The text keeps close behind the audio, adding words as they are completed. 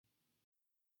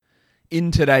In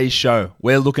today's show,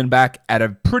 we're looking back at a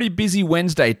pretty busy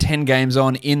Wednesday, 10 games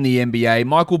on in the NBA.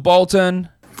 Michael Bolton.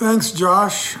 Thanks,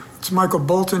 Josh. It's Michael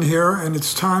Bolton here, and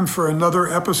it's time for another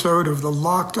episode of the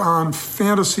Locked On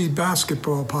Fantasy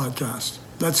Basketball Podcast.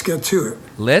 Let's get to it.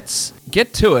 Let's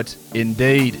get to it,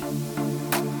 indeed.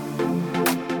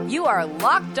 You are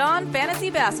Locked On Fantasy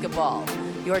Basketball,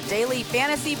 your daily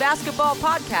fantasy basketball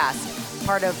podcast,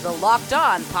 part of the Locked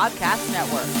On Podcast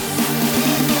Network.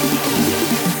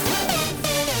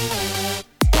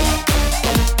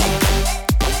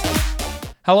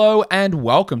 Hello and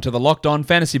welcome to the Locked On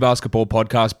Fantasy Basketball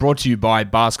Podcast, brought to you by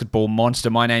Basketball Monster.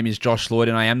 My name is Josh Lloyd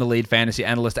and I am the lead fantasy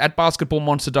analyst at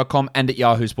basketballmonster.com and at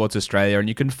Yahoo Sports Australia. And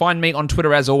you can find me on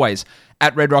Twitter as always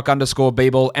at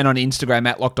redrock_bball and on Instagram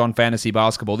at Locked On Fantasy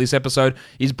Basketball. This episode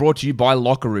is brought to you by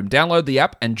Locker Room. Download the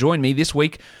app and join me this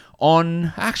week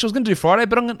on... Actually, I was going to do Friday,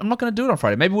 but I'm not going to do it on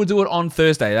Friday. Maybe we'll do it on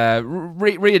Thursday,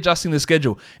 readjusting the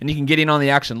schedule, and you can get in on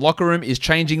the action. Locker Room is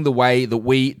changing the way that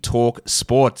we talk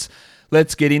sports.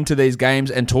 Let's get into these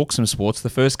games and talk some sports. The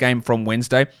first game from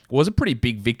Wednesday was a pretty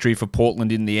big victory for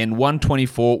Portland in the end,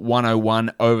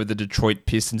 124-101 over the Detroit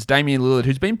Pistons. Damian Lillard,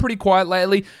 who's been pretty quiet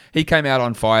lately, he came out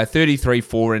on fire, 33,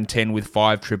 4, and 10 with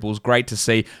 5 triples. Great to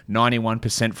see,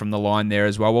 91% from the line there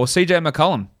as well. Well, CJ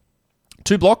McCollum,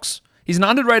 2 blocks. He's an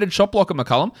underrated shot blocker,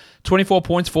 McCollum. 24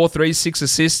 points, 4 threes, 6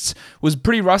 assists. Was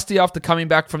pretty rusty after coming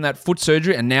back from that foot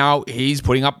surgery, and now he's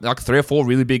putting up like 3 or 4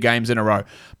 really big games in a row.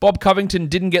 Bob Covington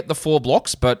didn't get the 4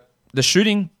 blocks, but the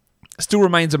shooting still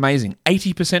remains amazing.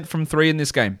 80% from 3 in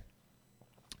this game.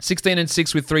 16 and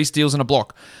 6 with 3 steals and a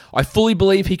block. I fully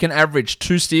believe he can average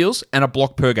 2 steals and a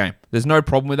block per game. There's no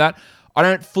problem with that. I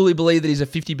don't fully believe that he's a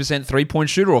 50% three-point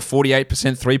shooter or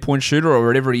 48% three-point shooter or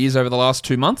whatever he is over the last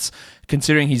 2 months,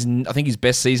 considering I think his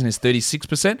best season is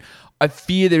 36%. I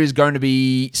fear there is going to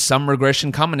be some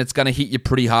regression come, and it's going to hit you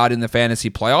pretty hard in the fantasy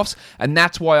playoffs, and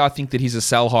that's why I think that he's a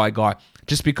sell-high guy.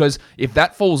 Just because if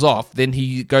that falls off, then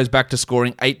he goes back to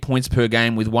scoring 8 points per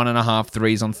game with 1.5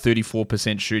 threes on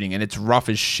 34% shooting, and it's rough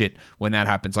as shit when that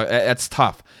happens. Like, that's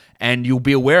tough, and you'll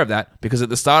be aware of that because at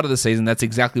the start of the season, that's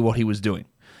exactly what he was doing.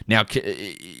 Now,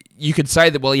 you could say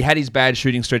that, well, he had his bad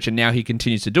shooting stretch and now he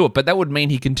continues to do it, but that would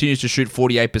mean he continues to shoot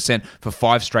 48% for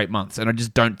 5 straight months, and I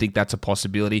just don't think that's a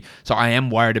possibility, so I am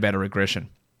worried about a regression.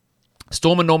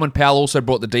 Storm and Norman Powell also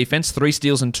brought the defense, 3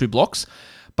 steals and 2 blocks,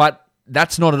 but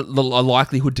that's not a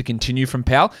likelihood to continue from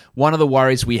Powell. One of the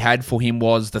worries we had for him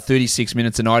was the 36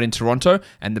 minutes a night in Toronto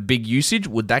and the big usage.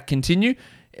 Would that continue?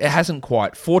 It hasn't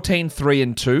quite. 14, 3,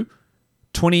 and 2.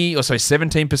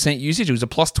 17% usage. It was a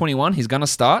plus 21. He's going to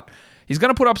start. He's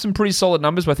going to put up some pretty solid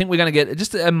numbers, but I think we're going to get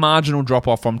just a marginal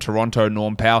drop-off from Toronto,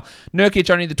 Norm Powell. Nurkic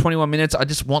only the 21 minutes. I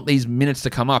just want these minutes to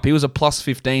come up. He was a plus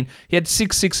 15. He had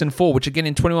 6, 6, and 4, which again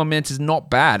in 21 minutes is not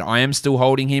bad. I am still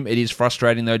holding him. It is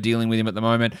frustrating, though, dealing with him at the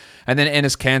moment. And then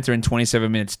Enes Kanter in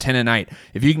 27 minutes, 10 and 8.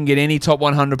 If you can get any top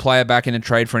 100 player back in a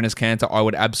trade for Enes Kanter, I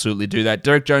would absolutely do that.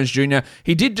 Derek Jones Jr.,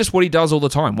 he did just what he does all the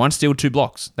time. 1 steal, 2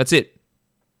 blocks. That's it.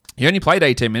 He only played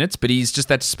 18 minutes, but he's just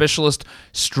that specialist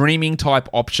streaming type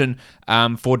option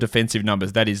for defensive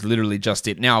numbers. That is literally just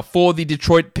it. Now, for the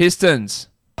Detroit Pistons.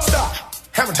 Stop.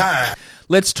 Hammer time.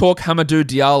 Let's talk Hamidou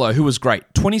Diallo, who was great.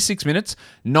 26 minutes,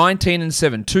 19 and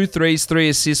 7, 2 threes, 3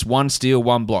 assists, 1 steal,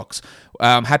 1 blocks.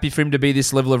 Happy for him to be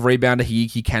this level of rebounder.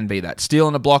 He can be that. Steal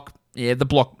and a block, the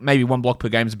block, maybe 1 block per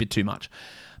game is a bit too much.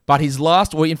 But his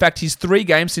 3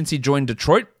 games since he joined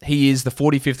Detroit, he is the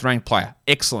 45th ranked player.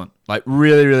 Excellent. Like,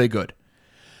 really, really good.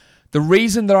 The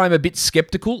reason that I'm a bit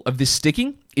skeptical of this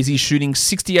sticking is he's shooting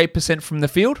 68% from the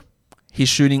field, he's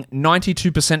shooting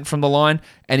 92% from the line,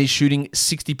 and he's shooting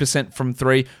 60% from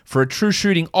 3 for a true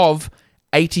shooting of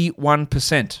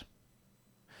 81%.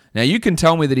 Now, you can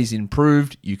tell me that he's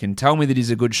improved, you can tell me that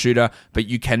he's a good shooter, but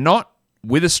you cannot,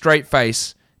 with a straight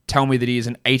face, tell me that he is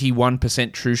an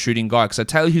 81% true shooting guy. Because I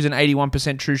tell you who's an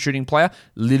 81% true shooting player,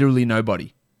 literally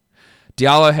nobody.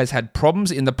 Diallo has had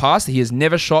problems in the past. He has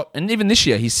never shot, and even this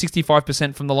year, he's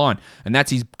 65% from the line, and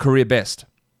that's his career best.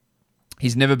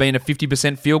 He's never been a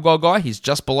 50% field goal guy. He's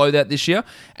just below that this year,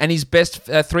 and his best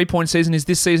 3-point season is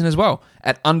this season as well,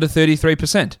 at under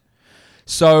 33%.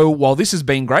 So while this has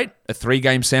been great, a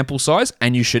 3-game sample size,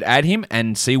 and you should add him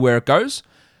and see where it goes,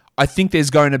 I think there's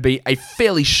going to be a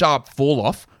fairly sharp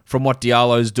fall-off from what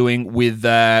Diallo's doing with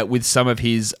some of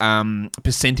his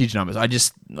percentage numbers.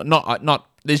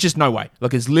 There's just no way.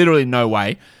 Like, there's literally no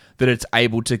way that it's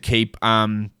able to keep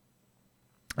going.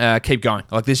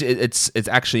 Like this, it's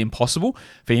actually impossible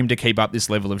for him to keep up this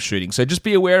level of shooting. So just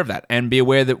be aware of that, and be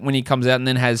aware that when he comes out and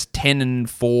then has 10 and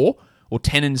 4 or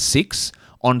 10 and 6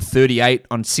 on 38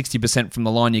 on 60% from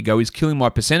the line, you go, he's killing my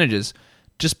percentages.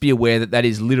 just be aware that that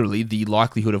is literally the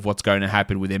likelihood of what's going to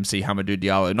happen with MC Hamidou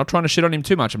Diallo. Not trying to shit on him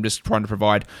too much. I'm just trying to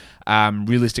provide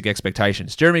realistic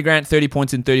expectations. Jeremy Grant, 30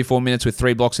 points in 34 minutes with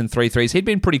 3 blocks and 3 threes. He'd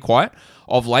been pretty quiet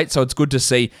of late, so it's good to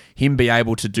see him be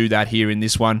able to do that here in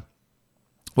this one.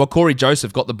 Well, Corey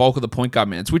Joseph got the bulk of the point guard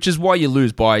minutes, which is why you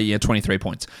lose by 23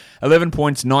 points. 11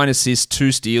 points, 9 assists,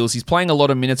 2 steals. He's playing a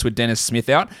lot of minutes with Dennis Smith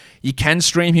out. You can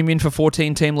stream him in for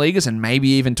 14-team leaguers and maybe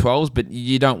even 12s, but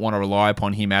you don't want to rely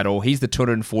upon him at all. He's the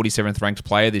 247th ranked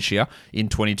player this year in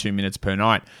 22 minutes per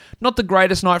night. Not the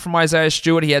greatest night from Isaiah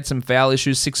Stewart. He had some foul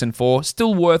issues, 6 and 4.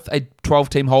 Still worth a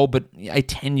 12-team hold, but a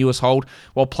tenuous hold,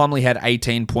 while Plumlee had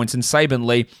 18 points. And Saban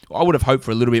Lee, I would have hoped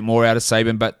for a little bit more out of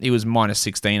Saban, but he was minus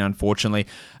 16, unfortunately.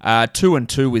 2 and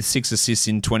 2 with 6 assists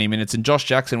in 20 minutes. And Josh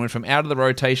Jackson went from out of the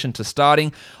rotation to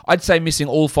starting. I'd say missing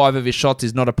all 5 of his shots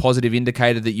is not a positive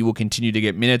indicator that you will continue to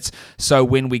get minutes. So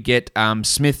when we get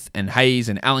Smith and Hayes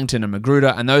and Allington and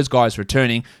Magruder and those guys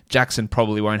returning, Jackson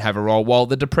probably won't have a role. While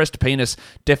the depressed penis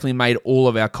definitely made all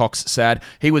of our cocks sad.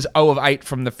 He was 0 of 8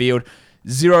 from the field,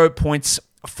 0 points,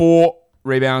 4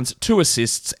 rebounds, 2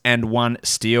 assists, and 1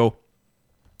 steal.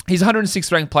 He's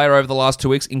 106th ranked player over the last 2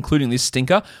 weeks, including this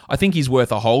stinker. I think he's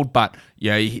worth a hold, but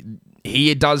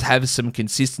he does have some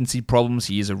consistency problems.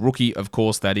 He is a rookie, of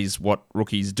course. That is what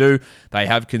rookies do. They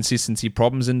have consistency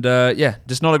problems, and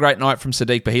just not a great night from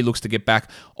Sadiq, but he looks to get back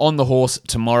on the horse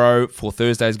tomorrow for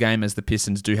Thursday's game, as the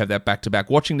Pistons do have that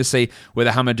back-to-back. Watching to see whether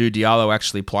Hamidou Diallo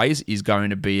actually plays is going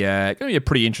to be a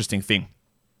pretty interesting thing.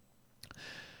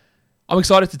 I'm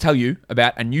excited to tell you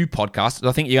about a new podcast that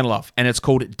I think you're going to love, and it's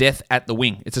called Death at the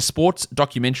Wing. It's a sports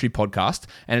documentary podcast,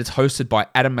 and it's hosted by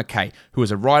Adam McKay, who is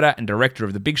a writer and director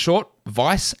of The Big Short,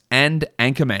 Vice, and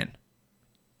Anchorman.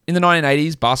 In the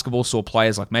 1980s, basketball saw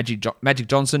players like Magic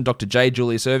Johnson, Dr. J,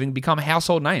 Julius Erving become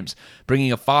household names,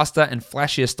 bringing a faster and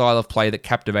flashier style of play that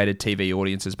captivated TV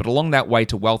audiences. But along that way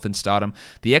to wealth and stardom,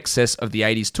 the excess of the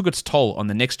 80s took its toll on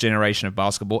the next generation of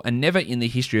basketball, and never in the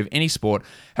history of any sport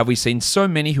have we seen so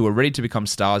many who are ready to become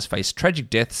stars face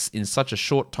tragic deaths in such a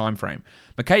short time frame.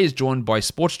 McKay is joined by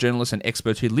sports journalists and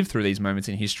experts who lived through these moments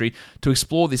in history to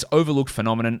explore this overlooked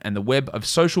phenomenon and the web of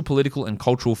social, political, and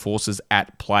cultural forces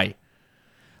at play.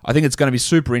 I think it's going to be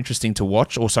super interesting to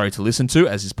listen to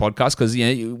as this podcast, because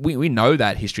we know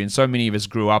that history, and so many of us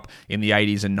grew up in the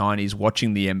 80s and 90s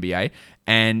watching the NBA,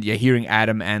 and hearing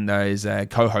Adam and those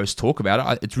co-hosts talk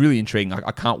about it, it's really intriguing.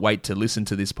 I can't wait to listen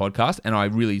to this podcast, and I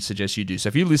really suggest you do. So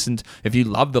if you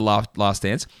love The Last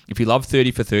Dance, if you love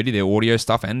 30 for 30, their audio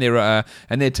stuff and their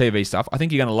TV stuff, I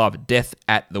think you're going to love Death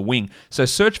at the Wing. So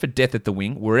search for Death at the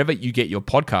Wing wherever you get your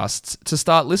podcasts to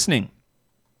start listening.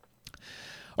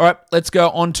 All right, let's go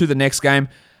on to the next game.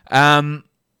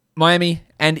 Miami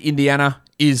and Indiana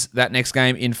is that next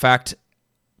game. In fact,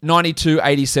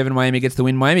 92-87, Miami gets the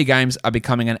win. Miami games are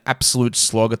becoming an absolute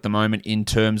slog at the moment in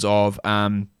terms of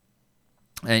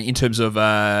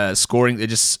scoring. They're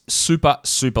just super,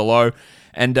 super low.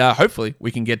 And hopefully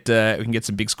we can get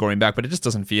some big scoring back, but it just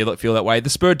doesn't feel that way. The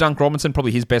Spur Dunk Robinson,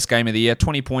 probably his best game of the year.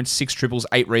 20 points, 6 triples,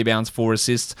 8 rebounds, 4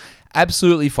 assists.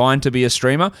 Absolutely fine to be a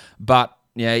streamer, but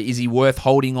is he worth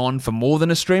holding on for more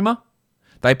than a streamer?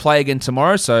 They play again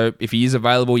tomorrow, so if he is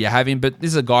available, you have him. But this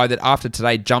is a guy that after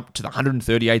today jumped to the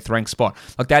 138th ranked spot.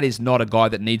 Like, that is not a guy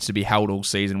that needs to be held all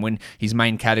season when his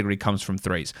main category comes from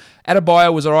threes.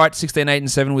 Adebayo was all right, 16, 8,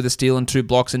 and 7 with a steal and 2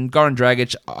 blocks. And Goran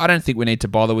Dragic, I don't think we need to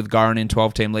bother with Goran in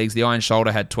 12-team leagues. The Iron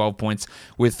Shoulder had 12 points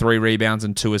with 3 rebounds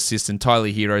and 2 assists, and Tyler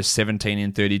Hero 17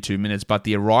 in 32 minutes. But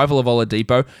the arrival of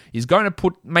Oladipo is going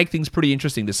to make things pretty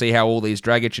interesting to see how all these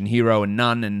Dragic and Hero and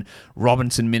Nunn and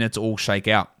Robinson minutes all shake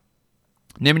out.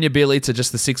 Nemanja Bjelica,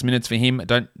 just the 6 minutes for him.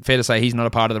 Fair to say he's not a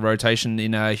part of the rotation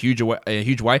in a huge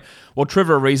way. Well,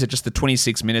 Trevor Ariza, just the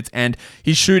 26 minutes, and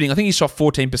he's shooting. I think he's shot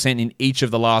 14% in each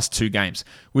of the last 2 games,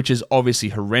 which is obviously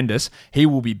horrendous. He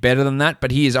will be better than that,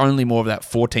 but he is only more of that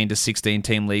 14 to 16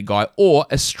 team league guy or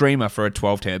a streamer for a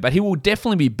 12-teamer. But he will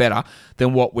definitely be better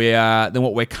than what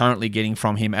we're currently getting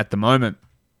from him at the moment,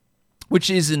 which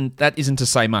isn't to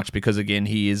say much, because again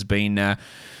he has been.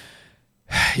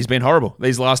 He's been horrible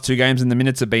these last 2 games, and the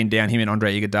minutes have been down. Him and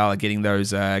Andre Iguodala getting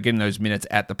those minutes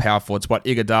at the power forward spot.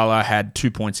 Iguodala had 2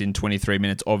 points in 23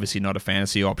 minutes, obviously not a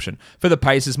fantasy option. For the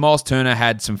Pacers, Miles Turner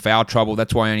had some foul trouble.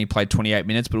 That's why he only played 28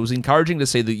 minutes, but it was encouraging to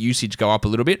see the usage go up a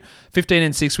little bit. 15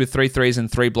 and 6 with 3 threes and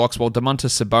 3 blocks, while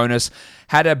Domantas Sabonis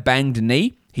had a banged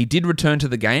knee. He did return to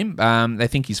the game. They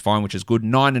think he's fine, which is good.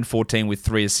 9 and 14 with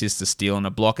 3 assists, a steal, and a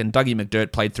block. And Dougie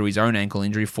McDirt played through his own ankle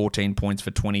injury, 14 points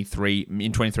for 23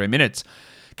 minutes.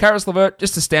 Karis LeVert,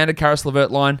 just a standard Karis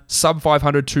LeVert line. Sub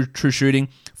 500 true shooting.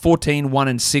 14, 1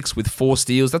 and 6 with 4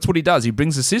 steals. That's what he does. He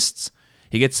brings assists.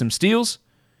 He gets some steals.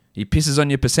 He pisses on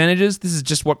your percentages. This is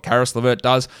just what Karis LeVert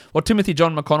does. Well, Timothy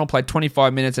John McConnell played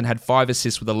 25 minutes and had 5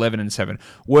 assists with 11 and 7.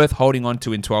 Worth holding on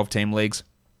to in 12-team leagues.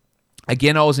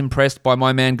 Again, I was impressed by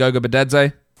my man Goga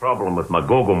Badadze. Problem with my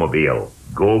Gogo-mobile.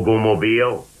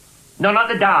 Gogo-mobile? No, not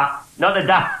the dart. Not the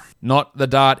dart. Not the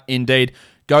dart, indeed.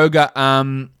 Goga,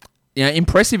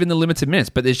 impressive in the limited minutes,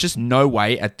 but there's just no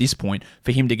way at this point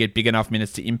for him to get big enough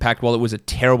minutes to impact. While it was a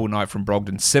terrible night from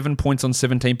Brogdon, 7 points on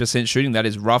 17% shooting, that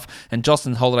is rough. And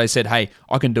Justin Holiday said, hey,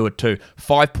 I can do it too.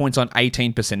 5 points on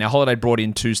 18%. Now, Holiday brought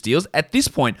in 2 steals. At this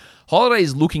point, Holiday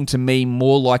is looking to me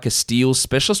more like a steals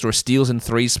specialist or a steals and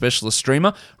threes specialist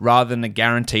streamer rather than a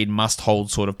guaranteed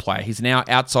must-hold sort of player. He's now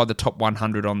outside the top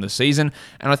 100 on the season,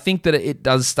 and I think that it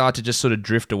does start to just sort of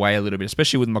drift away a little bit,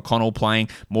 especially with McConnell playing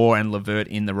more and LeVert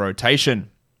in the rotation.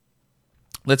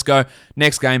 Let's go.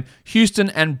 Next game,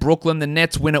 Houston and Brooklyn. The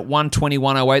Nets win at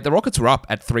 121-108. The Rockets were up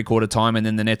at three-quarter time, and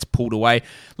then the Nets pulled away.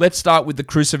 Let's start with the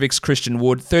Crucifix Christian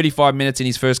Wood. 35 minutes in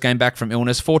his first game back from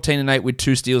illness. 14 and 8 with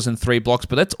 2 steals and 3 blocks.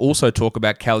 But let's also talk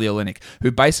about Kelly Olynyk, who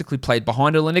basically played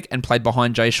behind Olynyk and played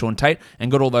behind Jay Sean Tate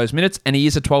and got all those minutes, and he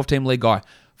is a 12-team league guy.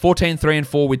 14, 3 and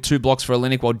 4 with 2 blocks for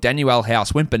Olynyk, while Daniel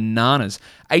House went bananas.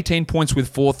 18 points with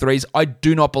 4 threes. I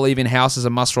do not believe in House as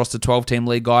a must-roster 12-team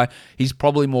league guy. He's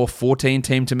probably more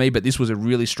 14-team to me, but this was a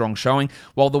really strong showing.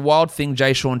 While the wild thing,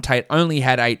 Jay Sean Tate only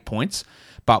had 8 points,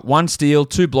 but 1 steal,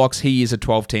 2 blocks. He is a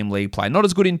 12-team league player. Not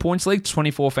as good in points league,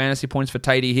 24 fantasy points for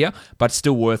Tate here, but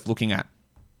still worth looking at.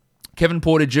 Kevin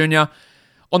Porter Jr.,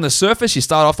 on the surface, you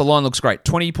start off, the line looks great.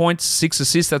 20 points, 6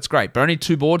 assists, that's great. But only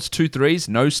 2 boards, 2 threes,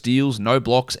 no steals, no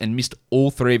blocks, and missed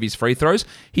all 3 of his free throws.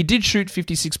 He did shoot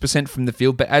 56% from the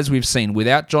field, but as we've seen,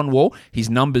 without John Wall, his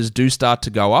numbers do start to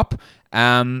go up.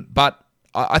 But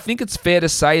I think it's fair to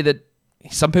say that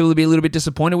some people will be a little bit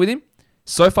disappointed with him.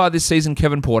 So far this season,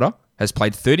 Kevin Porter has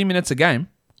played 30 minutes a game,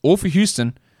 all for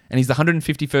Houston, and he's the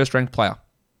 151st ranked player.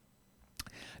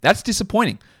 That's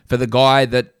disappointing for the guy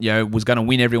that was going to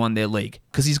win everyone their league,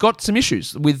 because he's got some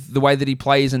issues with the way that he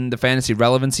plays and the fantasy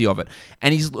relevancy of it.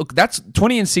 And that's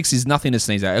 20 and 6 is nothing to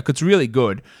sneeze at. It's really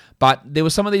good, but there were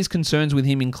some of these concerns with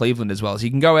him in Cleveland as well. So he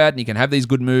can go out and he can have these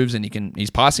good moves, and his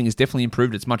passing is definitely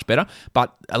improved. It's much better,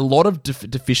 but a lot of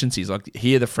deficiencies, like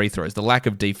here the free throws, the lack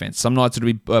of defense. Some nights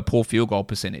it'll be poor field goal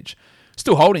percentage.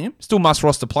 Still holding him, still must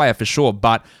roster player for sure,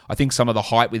 but I think some of the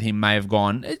hype with him may have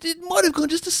gone, it might have gone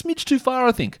just a smidge too far,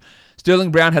 I think.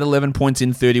 Sterling Brown had 11 points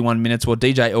in 31 minutes, while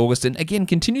DJ Augustin, again,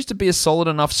 continues to be a solid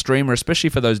enough streamer, especially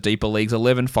for those deeper leagues.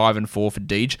 11, 5, and 4 for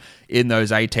Deej in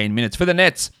those 18 minutes. For the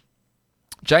Nets,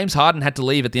 James Harden had to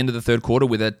leave at the end of the third quarter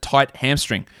with a tight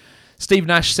hamstring. Steve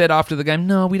Nash said after the game,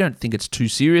 no, we don't think it's too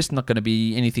serious. Not going to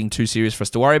be anything too serious for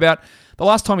us to worry about. The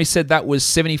last time he said that was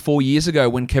 74 years ago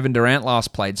when Kevin Durant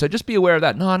last played. So just be aware of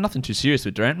that. No, nothing too serious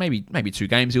with Durant. Maybe 2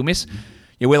 games he'll miss.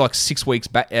 Yeah, we're like 6 weeks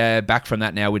back from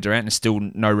that now with Durant and still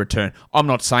no return. I'm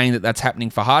not saying that that's happening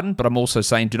for Harden, but I'm also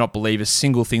saying do not believe a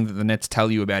single thing that the Nets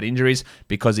tell you about injuries,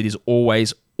 because it is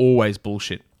always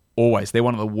bullshit. Always. They're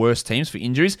one of the worst teams for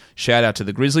injuries. Shout out to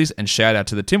the Grizzlies and shout out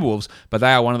to the Timberwolves, but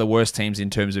they are one of the worst teams in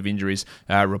terms of injuries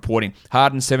reporting.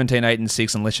 Harden, 17, 8, and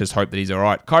 6, and let's just hope that he's all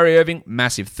right. Kyrie Irving,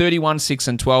 massive, 31, 6,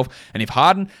 and 12. And if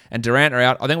Harden and Durant are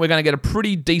out, I think we're going to get a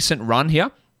pretty decent run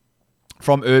here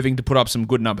from Irving to put up some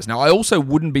good numbers. Now, I also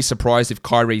wouldn't be surprised if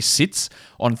Kyrie sits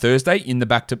on Thursday in the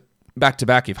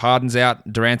back-to-back. If Harden's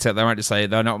out, Durant's out, they won't just say,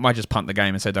 they might just punt the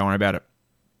game and say, don't worry about it.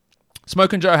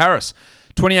 Smoke and Joe Harris,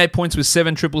 28 points with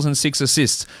 7 triples and 6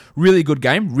 assists. Really good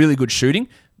game, really good shooting,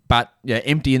 but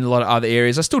empty in a lot of other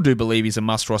areas. I still do believe he's a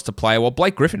must-roster player. While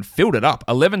Blake Griffin filled it up,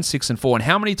 11, 6, and 4. And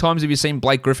how many times have you seen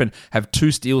Blake Griffin have 2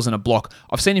 steals and a block?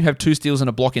 I've seen him have 2 steals and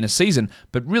a block in a season,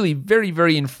 but really very,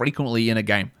 very infrequently in a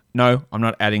game. No, I'm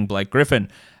not adding Blake Griffin.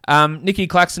 Nicky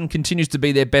Claxton continues to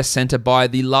be their best center by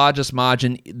the largest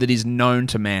margin that is known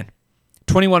to man.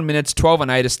 21 minutes, 12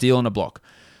 and 8, a steal and a block.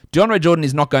 DeAndre Jordan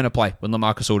is not going to play when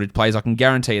LaMarcus Aldridge plays. I can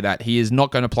guarantee you that. He is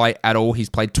not going to play at all. He's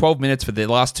played 12 minutes for the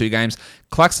last 2 games.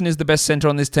 Claxton is the best center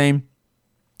on this team.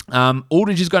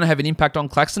 Aldridge is going to have an impact on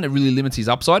Claxton. It really limits his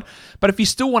upside. But if you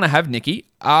still want to have Nicky,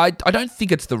 I don't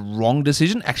think it's the wrong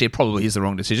decision. Actually, it probably is the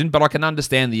wrong decision, but I can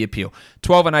understand the appeal.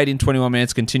 12 and 8 in 21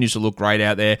 minutes continues to look great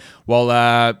out there,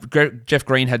 while Jeff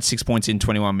Green had 6 points in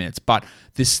 21 minutes. But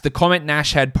the comment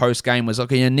Nash had post-game was,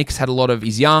 okay, Nick's had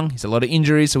he's young, he's had a lot of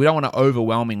injuries, so we don't want to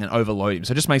overwhelm him and overload him.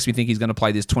 So it just makes me think he's going to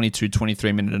play this 22,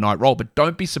 23-minute-a-night role. But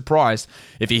don't be surprised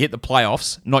if he hit the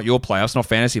playoffs, not your playoffs, not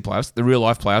fantasy playoffs, the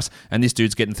real-life playoffs, and this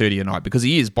dude's getting 30 a night, because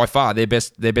he is, by far, their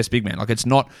best big man. Like,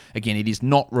 it is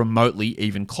not remotely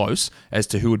even close as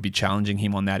to who would be challenging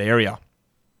him on that area.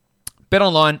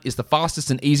 BetOnline is the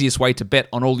fastest and easiest way to bet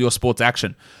on all your sports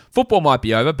action. Football might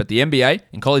be over, but the NBA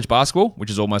and college basketball, which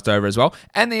is almost over as well,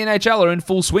 and the NHL are in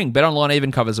full swing. BetOnline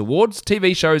even covers awards,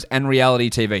 TV shows, and reality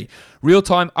TV.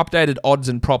 Real-time updated odds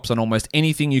and props on almost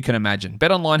anything you can imagine.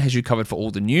 BetOnline has you covered for all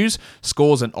the news,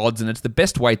 scores, and odds, and it's the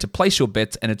best way to place your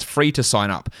bets, and it's free to sign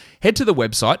up. Head to the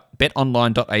website,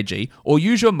 betonline.ag, or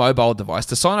use your mobile device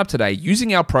to sign up today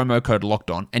using our promo code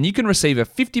LOCKEDON, and you can receive a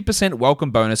 50%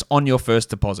 welcome bonus on your first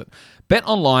deposit.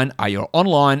 BetOnline are your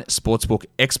online sportsbook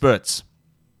experts.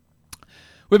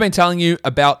 We've been telling you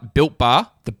about Built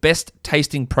Bar, the best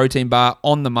tasting protein bar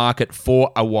on the market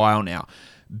for a while now.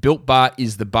 Built Bar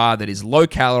is the bar that is low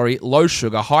calorie, low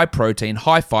sugar, high protein,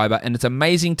 high fiber, and it's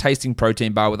amazing tasting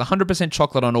protein bar with 100%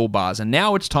 chocolate on all bars. And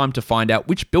now it's time to find out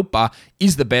which Built Bar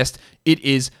is the best. It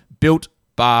is Built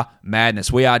Bar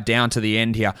Madness. We are down to the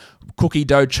end here. Cookie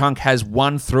Dough Chunk has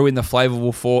won through in the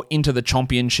Flavorful 4 into the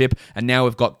championship, and now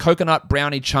we've got Coconut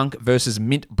Brownie Chunk versus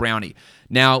Mint Brownie.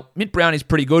 Now, Mint Brownie's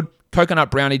pretty good.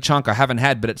 Coconut Brownie Chunk I haven't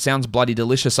had, but it sounds bloody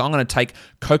delicious. So I'm going to take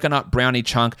Coconut Brownie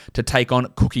Chunk to take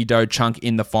on Cookie Dough Chunk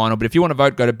in the final. But if you want to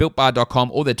vote, go to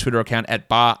BuiltBar.com or their Twitter account at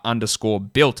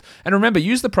bar_built. And remember,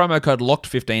 use the promo code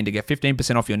LOCKED15 to get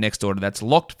 15% off your next order. That's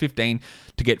LOCKED15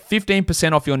 to get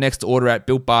 15% off your next order at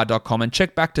BuiltBar.com. And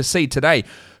check back to see today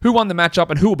who won the matchup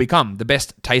and who will become the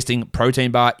best tasting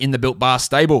protein bar in the Built Bar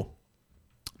stable.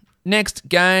 Next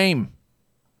game.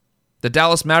 The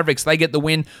Dallas Mavericks, they get the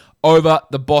win over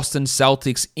the Boston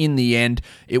Celtics in the end.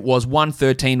 It was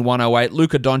 113-108.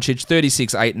 Luka Doncic,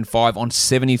 36-8-5 on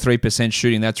 73%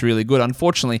 shooting. That's really good.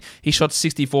 Unfortunately, he shot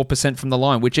 64% from the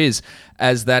line, which is,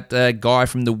 as that guy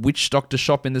from the witch doctor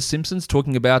shop in The Simpsons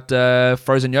talking about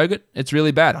frozen yogurt. It's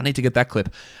really bad. I need to get that clip.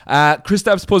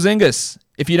 Kristaps Porzingis.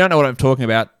 If you don't know what I'm talking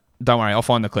about, don't worry. I'll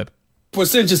find the clip.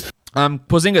 Porzingis,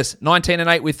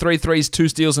 19-8 with 3 threes, 2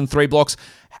 steals, and 3 blocks.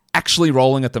 Actually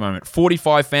rolling at the moment.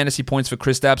 45 fantasy points for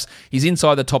Kristaps. He's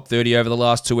inside the top 30 over the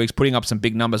last 2 weeks, putting up some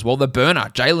big numbers. Well, the burner,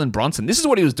 Jalen Brunson, this is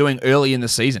what he was doing early in the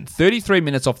season. 33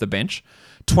 minutes off the bench,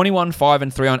 21, 5,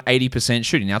 and 3 on 80%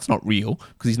 shooting. Now, it's not real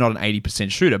because he's not an 80%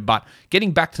 shooter, but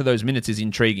getting back to those minutes is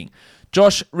intriguing.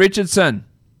 Josh Richardson.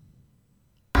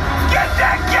 Get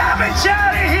that garbage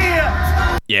out of here!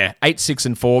 Yeah,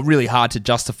 8-6-4. Really hard to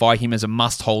justify him as a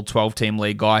must-hold 12-team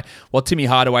league guy. While Timmy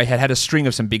Hardaway had a string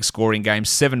of some big scoring games,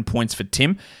 7 points for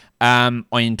Tim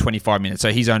in 25 minutes.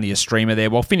 So he's only a streamer there.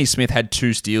 While Finney Smith had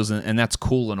 2 steals, and that's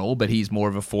cool and all, but he's more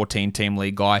of a 14-team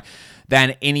league guy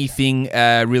than anything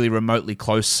really remotely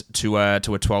close to a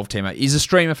 12-teamer. He's a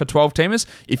streamer for 12-teamers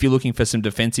if you're looking for some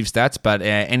defensive stats, but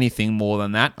anything more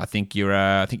than that, I think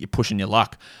you're pushing your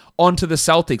luck. On to the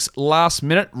Celtics. Last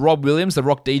minute, Rob Williams, the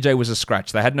Rock DJ, was a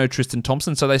scratch. They had no Tristan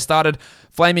Thompson, so they started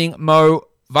flaming Mo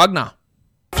Wagner.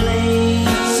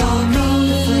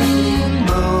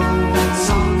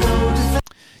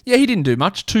 Yeah, he didn't do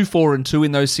much. 2, 4, and 2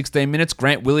 in those 16 minutes.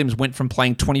 Grant Williams went from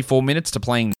playing 24 minutes to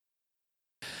playing.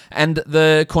 And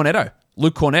the Cornetto,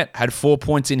 Luke Cornett, had 4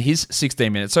 points in his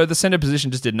 16 minutes. So the center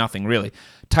position just did nothing, really.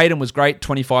 Tatum was great,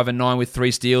 25-9 with 3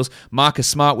 steals. Marcus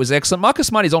Smart was excellent. Marcus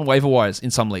Smart is on waiver wires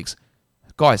in some leagues.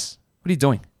 Guys, what are you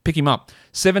doing? Pick him up.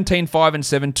 17, 5, and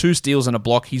 7, 2 steals and a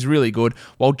block. He's really good.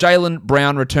 While Jaylen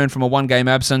Brown returned from a 1-game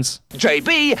absence.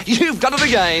 JB, you've done it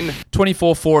again.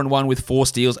 24, 4, and 1 with 4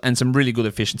 steals and some really good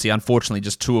efficiency. Unfortunately,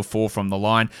 just 2 of 4 from the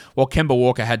line. While Kemba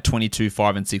Walker had 22,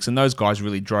 5, and 6. And those guys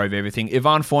really drove everything.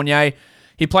 Evan Fournier,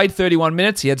 he played 31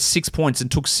 minutes. He had 6 points and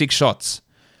took 6 shots.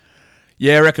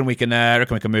 Yeah, I reckon we can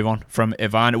move on from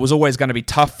Evan. It was always going to be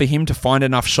tough for him to find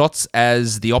enough shots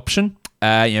as the option.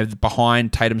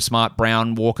 Behind Tatum, Smart,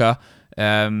 Brown, Walker.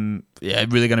 Really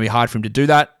going to be hard for him to do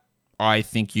that. I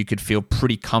think you could feel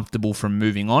pretty comfortable from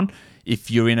moving on.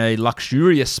 If you're in a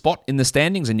luxurious spot in the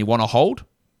standings and you want to hold,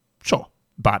 sure.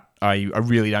 But I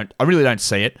really don't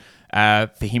see it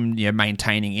for him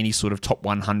maintaining any sort of top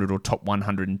 100 or top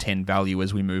 110 value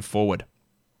as we move forward.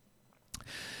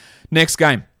 Next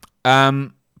game.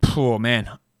 Poor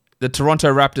man. The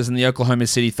Toronto Raptors and the Oklahoma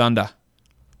City Thunder.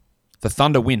 The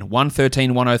Thunder win,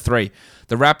 113-103.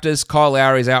 The Raptors, Kyle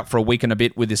Lowry's out for a week and a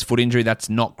bit with his foot injury. That's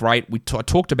not great. I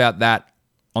talked about that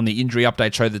on the injury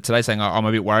update show today, saying I'm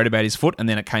a bit worried about his foot, and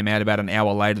then it came out about an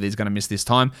hour later that he's going to miss this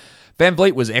time. Van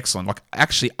Vliet was excellent,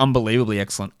 actually unbelievably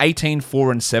excellent. 18,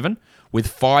 4, and 7 with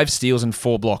 5 steals and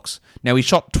 4 blocks. Now, he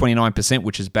shot 29%,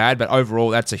 which is bad, but overall,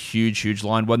 that's a huge, huge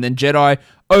line. Well, and then Jedi,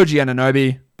 OG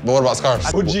Anunoby. But what about scarves?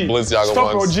 OG. Balenciaga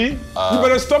Stop, ones. OG. You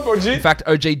better stop, OG. In fact,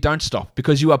 OG, don't stop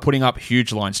because you are putting up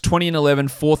huge lines. 20 and 11,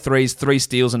 4 threes, 3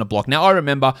 steals, and a block. Now, I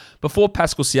remember before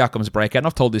Pascal Siakam's breakout, and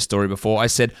I've told this story before, I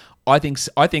said, I think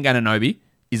Anunoby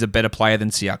is a better player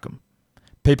than Siakam.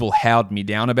 People howled me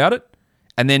down about it.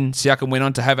 And then Siakam went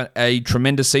on to have a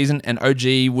tremendous season, and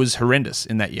OG was horrendous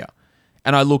in that year.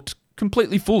 And I looked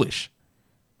completely foolish.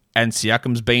 And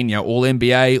Siakam's been,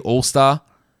 All-NBA, All-Star.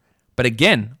 But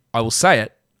again, I will say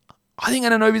it, I think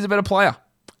Anunoby's a better player.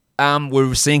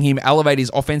 We're seeing him elevate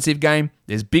his offensive game.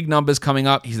 There's big numbers coming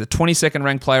up. He's the 22nd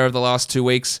ranked player of the last 2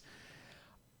 weeks.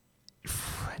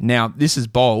 Now, this is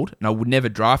bold, and I would never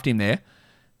draft him there.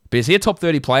 But is he a top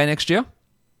 30 player next year?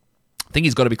 I think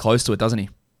he's got to be close to it, doesn't he?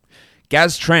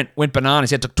 Gaz Trent went bananas.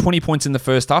 He had 20 points in the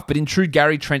first half, but in true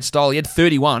Gary Trent style, he had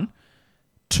 31,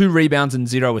 2 rebounds and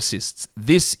 0 assists.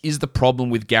 This is the problem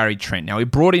with Gary Trent. Now, he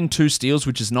brought in 2 steals,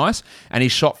 which is nice, and he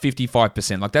shot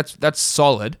 55%. Like, that's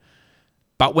solid.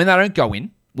 But when they don't go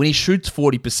in, when he shoots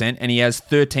 40% and he has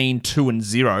 13, 2, and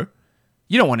 0,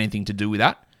 you don't want anything to do with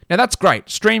that. Now, that's great.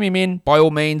 Stream him in, by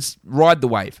all means. Ride the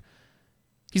wave.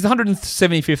 He's the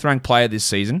 175th ranked player this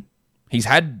season. He's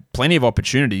had plenty of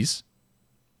opportunities.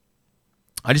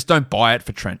 I just don't buy it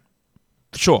for Trent.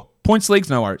 Sure, points leagues,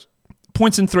 no worries.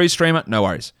 Points in 3 streamer, no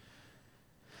worries.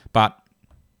 But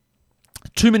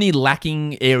too many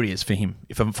lacking areas for him,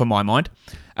 for my mind.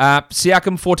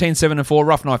 Siakam, 14, 7, and 4.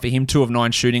 Rough night for him, 2 of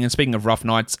 9 shooting. And speaking of rough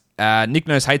nights, Nick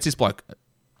Nurse hates this bloke.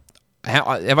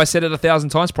 Have I said it 1,000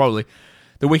 times? Probably.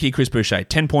 The wiki Chris Boucher,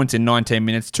 10 points in 19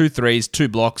 minutes, 2 threes, 2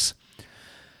 blocks.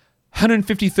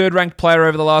 153rd ranked player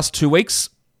over the last 2 weeks.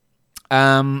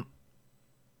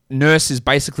 Nurse is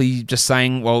basically just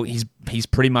saying, well, he's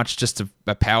pretty much just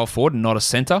a power forward and not a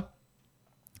center.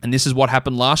 And this is what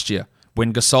happened last year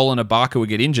when Gasol and Ibaka would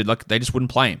get injured. Like, they just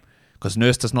wouldn't play him because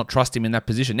Nurse does not trust him in that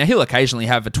position. Now, he'll occasionally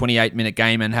have a 28-minute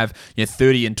game and have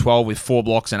 30 and 12 with 4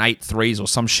 blocks and 8 threes or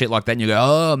some shit like that. And you go,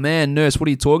 oh, man, Nurse, what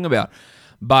are you talking about?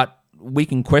 But we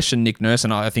can question Nick Nurse,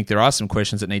 and I think there are some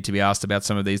questions that need to be asked about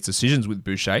some of these decisions with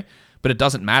Boucher. But it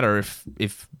doesn't matter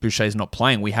if Boucher's not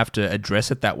playing. We have to address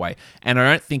it that way. And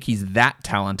I don't think he's that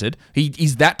talented.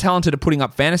 He's that talented at putting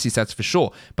up fantasy stats for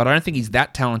sure. But I don't think he's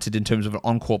that talented in terms of an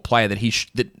on-court player that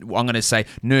I'm going to say,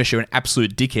 Nurse, you're an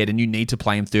absolute dickhead and you need to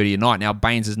play him 30 a night. Now,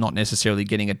 Baines is not necessarily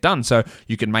getting it done, so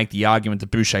you can make the argument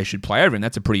that Boucher should play over him.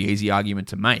 That's a pretty easy argument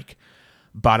to make.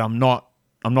 But I'm not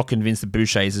convinced that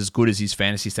Boucher is as good as his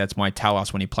fantasy stats might tell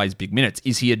us when he plays big minutes.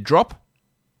 Is he a drop?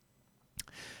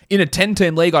 In a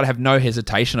 10-team league, I'd have no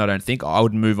hesitation, I don't think. I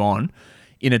would move on.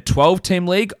 In a 12-team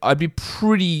league, I'd be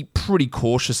pretty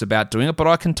cautious about doing it, but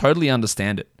I can totally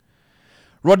understand it.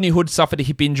 Rodney Hood suffered a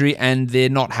hip injury, and they're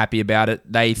not happy about it.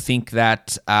 They think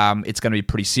that it's going to be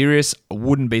pretty serious. I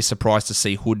wouldn't be surprised to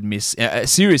see Hood miss. A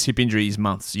serious hip injury is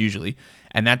months, usually,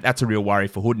 and that's a real worry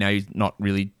for Hood. Now, he's not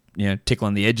really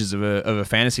tickling the edges of a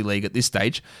fantasy league at this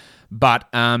stage, but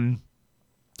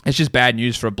it's just bad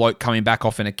news for a bloke coming back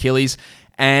off an Achilles.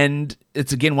 And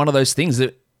it's, again, one of those things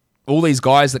that all these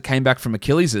guys that came back from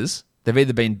Achilleses, they've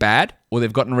either been bad or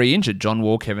they've gotten re-injured. John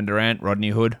Wall, Kevin Durant, Rodney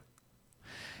Hood.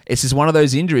 It's just one of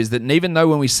those injuries that even though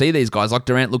when we see these guys, like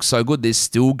Durant looks so good, there's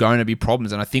still going to be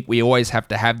problems. And I think we always have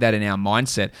to have that in our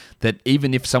mindset, that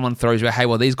even if someone throws you, hey,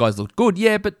 well, these guys look good,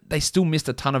 yeah, but they still missed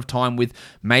a ton of time with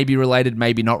maybe related,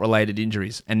 maybe not related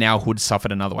injuries. And now Hood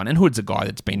suffered another one. And Hood's a guy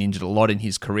that's been injured a lot in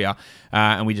his career,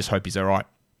 and we just hope he's all right.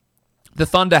 The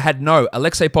Thunder had no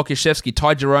Alexei Pokusevski,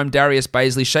 Ty Jerome, Darius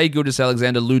Baisley, Shai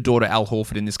Gilgeous-Alexander, Lou Dort, Al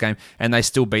Horford in this game, and they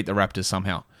still beat the Raptors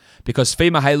somehow. Because Fee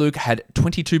Mykhailiuk had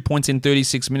 22 points in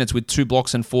 36 minutes with 2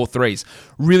 blocks and 4 threes,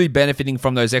 really benefiting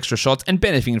from those extra shots and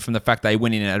benefiting from the fact they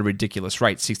went in at a ridiculous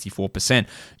rate, 64%.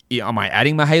 Am I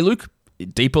adding Mykhailiuk?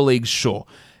 Deeper leagues, sure.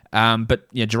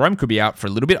 But Jerome could be out for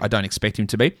a little bit. I don't expect him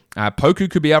to be. Poku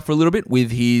could be out for a little bit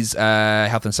with his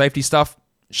health and safety stuff.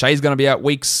 Shai's going to be out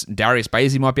weeks. Darius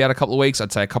Baisley might be out a couple of weeks.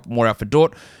 I'd say a couple more out for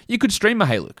Dort. You could stream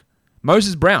Mykhailiuk.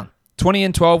 Moses Brown, 20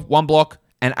 and 12, 1 block,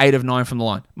 and 8 of 9 from the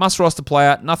line. Must roster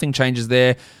player. Nothing changes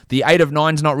there. The 8 of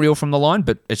 9's not real from the line,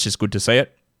 but it's just good to see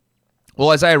it. Well,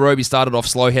 Isaiah Roby started off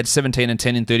slow. He had 17 and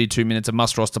 10 in 32 minutes, a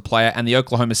must roster player, and the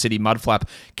Oklahoma City Mudflap,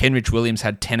 Kenrich Williams,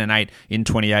 had 10 and 8 in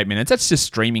 28 minutes. That's just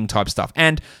streaming type stuff.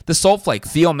 And the Salt Flake,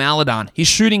 Theo Maledon, his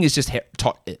shooting is just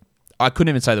I couldn't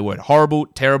even say the word. Horrible,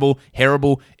 terrible,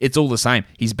 terrible. It's all the same.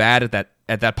 He's bad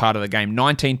at that part of the game.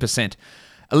 19%.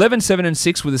 11, 7, and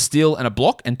 6 with a steal and a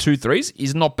block and 2 threes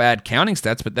is not bad counting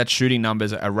stats, but that shooting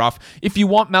numbers are rough. If you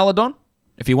want Maledon,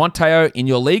 if you want Teo in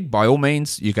your league, by all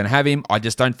means, you can have him. I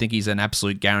just don't think he's an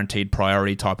absolute guaranteed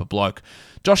priority type of bloke.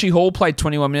 Joshy Hall played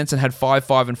 21 minutes and had 5,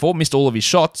 5, and 4. Missed all of his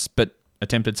shots, but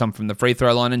attempted some from the free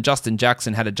throw line, and Justin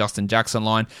Jackson had a Justin Jackson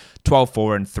line, 12,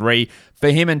 4, and 3. For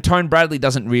him, and Tone Bradley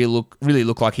doesn't really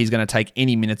look like he's going to take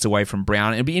any minutes away from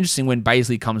Brown. It'll be interesting when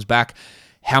Baisley comes back,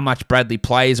 how much Bradley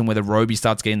plays and whether Roby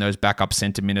starts getting those backup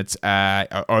center minutes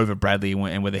over Bradley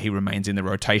and whether he remains in the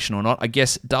rotation or not, I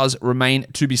guess does remain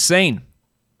to be seen.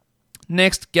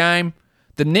 Next game,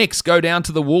 the Knicks go down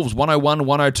to the Wolves,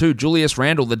 101-102. Julius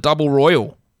Randle, the double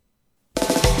royal.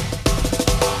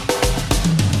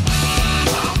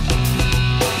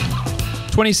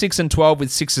 26-12 with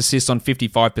 6 assists on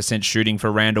 55% shooting for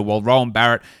Randle, while Rowan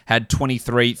Barrett had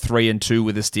 23, 3 and 2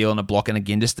 with a steal and a block. And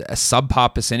again, just a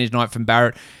subpar percentage night from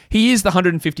Barrett. He is the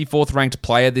 154th ranked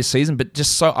player this season, but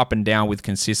just so up and down with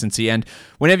consistency. And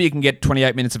whenever you can get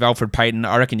 28 minutes of Elfrid Payton,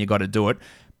 I reckon you got to do it.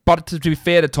 But to be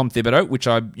fair to Tom Thibodeau, which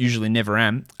I usually never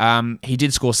am, he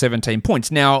did score 17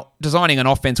 points. Now, designing an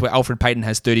offense where Elfrid Payton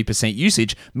has 30%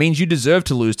 usage means you deserve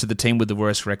to lose to the team with the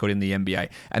worst record in the NBA.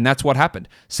 And that's what happened.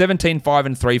 17, 5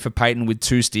 and 3 for Payton with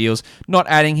 2 steals. Not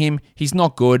adding him, he's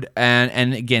not good.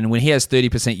 And again, when he has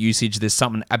 30% usage, there's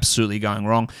something absolutely going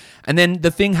wrong. And then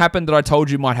the thing happened that I told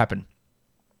you might happen.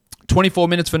 24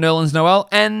 minutes for Nerlens Noel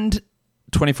and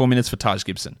 24 minutes for Taj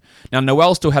Gibson. Now,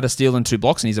 Noel still had a steal and 2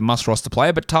 blocks, and he's a must-roster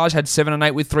player, but Taj had 7 and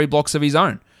 8 with 3 blocks of his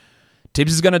own.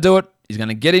 Tibbs is going to do it. He's going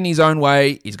to get in his own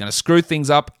way. He's going to screw things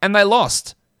up, and they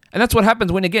lost. And that's what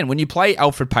happens when you play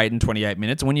Elfrid Payton 28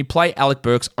 minutes, and when you play Alec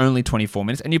Burks only 24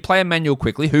 minutes, and you play Emmanuel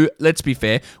Quickley, who, let's be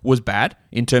fair, was bad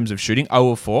in terms of shooting, 0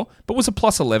 of 4, but was a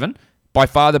plus 11, by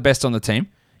far the best on the team.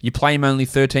 You play him only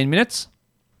 13 minutes.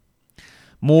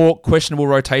 More questionable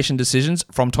rotation decisions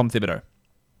from Tom Thibodeau.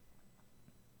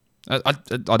 I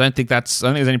don't think there's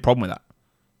any problem with that.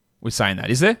 We're saying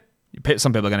that, is there?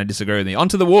 Some people are going to disagree with me. On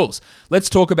to the Wolves. Let's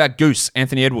talk about Goose,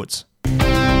 Anthony Edwards.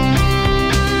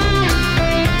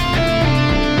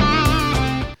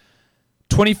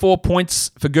 24 points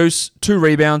for Goose, 2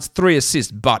 rebounds, 3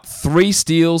 assists, but 3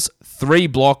 steals, 3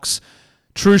 blocks,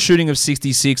 true shooting of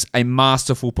 66, a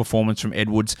masterful performance from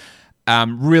Edwards.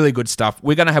 Really good stuff.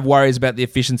 We're going to have worries about the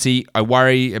efficiency. I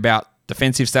worry about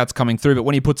defensive stats coming through, but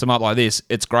when he puts them up like this,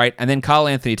 it's great. And then Karl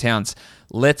Anthony Towns,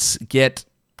 let's get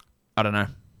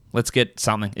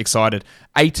something excited.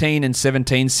 18 and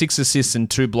 17, 6 assists and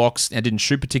 2 blocks. I didn't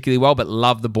shoot particularly well, but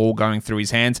loved the ball going through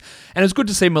his hands. And it was good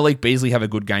to see Malik Beasley have a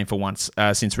good game for once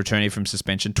since returning from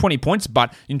suspension. 20 points,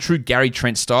 but in true Gary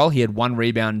Trent style, he had 1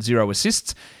 rebound and 0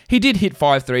 assists. He did hit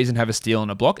 5 threes and have a steal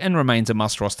and a block and remains a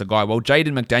must-roster guy. Well,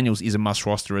 Jaden McDaniels is a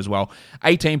must-roster as well.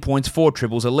 18 points, 4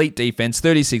 triples, elite defense,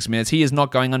 36 minutes. He is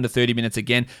not going under 30 minutes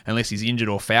again unless he's injured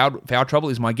or foul trouble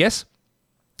is my guess.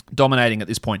 Dominating at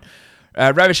this point.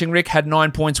 Ravishing Rick had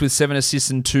 9 points with 7 assists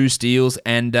and 2 steals,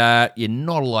 and not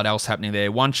a lot else happening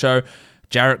there. One show,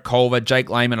 Jarrett Culver, Jake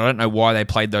Layman. I don't know why they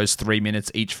played those 3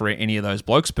 minutes each for any of those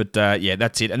blokes, but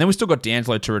that's it. And then we still got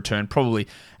D'Angelo to return probably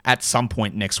at some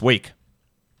point next week.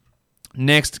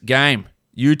 Next game,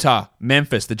 Utah,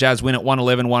 Memphis. The Jazz win at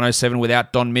 111-107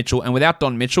 without Don Mitchell. And without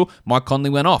Don Mitchell, Mike Conley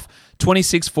went off.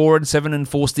 26, 4 and 7 and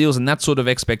 4 steals, and that sort of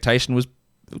expectation was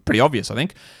pretty obvious, I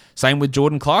think. Same with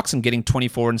Jordan Clarkson getting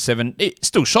 24 and 7. It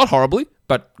still shot horribly,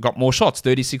 but got more shots,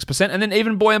 36%. And then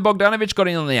even Bojan Bogdanovic got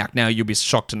in on the act. Now, you'll be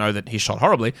shocked to know that he shot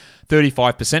horribly,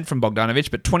 35% from Bogdanovic,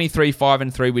 but 23, 5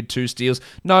 and 3 with 2 steals.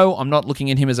 No, I'm not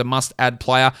looking at him as a must-add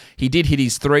player. He did hit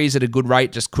his 3s at a good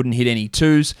rate, just couldn't hit any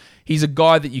 2s. He's a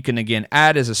guy that you can, again,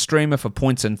 add as a streamer for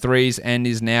points and 3s and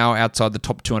is now outside the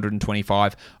top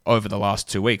 225 over the last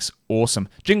 2 weeks. Awesome.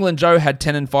 Jingle and Joe had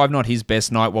 10 and 5, not his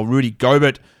best night, while Rudy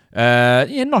Gobert,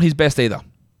 not his best either.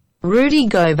 Rudy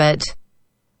Gobert.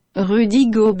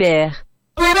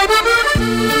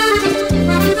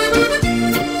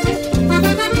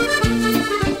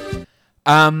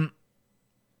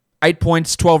 8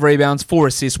 points, 12 rebounds, 4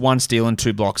 assists, 1 steal, and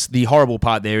 2 blocks. The horrible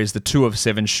part there is the 2 of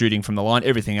 7 shooting from the line.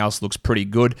 Everything else looks pretty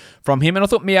good from him. And I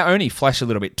thought Miaoni flashed a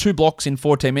little bit. 2 blocks in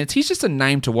 14 minutes. He's just a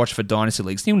name to watch for Dynasty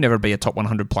Leagues. He'll never be a top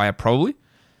 100 player, probably.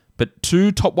 But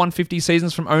 2 top 150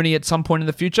 seasons from Oni at some point in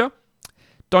the future,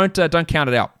 don't count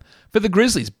it out. For the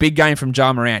Grizzlies, big game from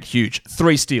Ja Morant, huge.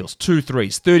 3 steals, 2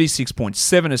 threes, 36 points,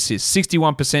 7 assists,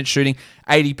 61% shooting,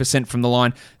 80% from the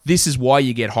line. This is why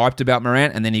you get hyped about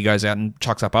Morant, and then he goes out and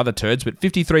chucks up other turds. But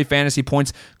 53 fantasy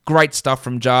points, great stuff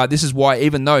from Ja. This is why,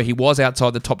 even though he was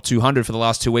outside the top 200 for the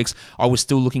last 2 weeks, I was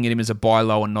still looking at him as a buy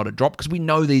low and not a drop, because we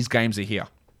know these games are here.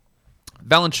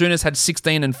 Valanciunas had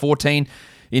 16 and 14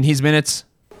 in his minutes.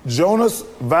 Jonas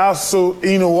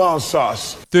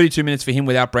Valanciunas. 32 minutes for him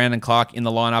without Brandon Clark in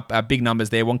the lineup. Big numbers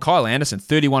there. One, Kyle Anderson,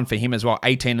 31 for him as well,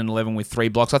 18 and 11 with 3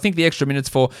 blocks. I think the extra minutes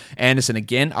for Anderson,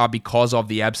 again, are because of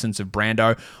the absence of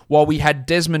Brando. While we had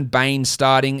Desmond Bane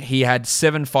starting, he had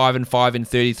 7, 5 and 5 in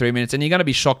 33 minutes. And you're going to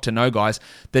be shocked to know, guys,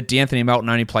 that D'Anthony Melton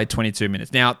only played 22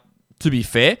 minutes. Now, to be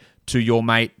fair to your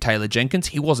mate Taylor Jenkins,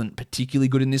 he wasn't particularly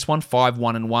good in this one. 5,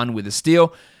 1 and 1 with a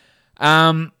steal.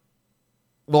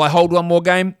 Will I hold one more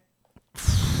game?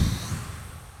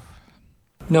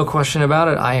 No question about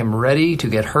it. I am ready to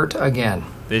get hurt again.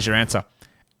 There's your answer.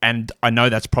 And I know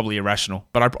that's probably irrational,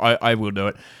 but I will do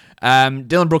it.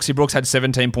 Dylan Brooksy Brooks had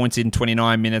 17 points in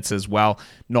 29 minutes as well.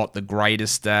 Not the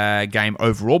greatest game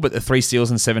overall, but the 3 steals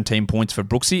and 17 points for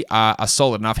Brooksy are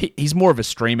solid enough. He's more of a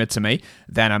streamer to me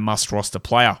than a must-roster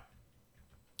player.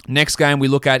 Next game we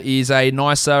look at is a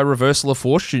nice reversal of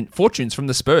fortunes from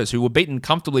the Spurs, who were beaten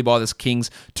comfortably by the Kings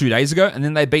 2 days ago, and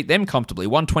then they beat them comfortably,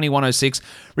 120-106.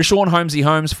 Richaun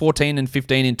Holmes 14 and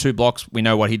 15 in 2 blocks. We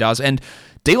know what he does. And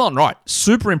Delon Wright,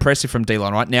 super impressive from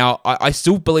Delon Wright. Now, I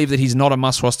still believe that he's not a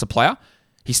must-roster player.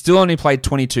 He still only played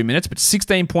 22 minutes, but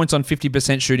 16 points on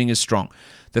 50% shooting is strong.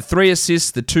 The 3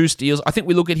 assists, the 2 steals, I think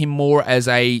we look at him more as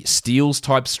a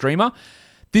steals-type streamer.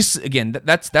 This, again,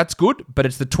 that's good, but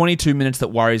it's the 22 minutes that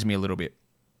worries me a little bit.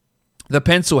 The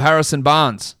pencil, Harrison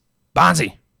Barnes.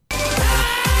 Barnesy.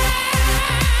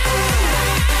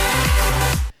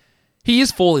 He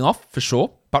is falling off, for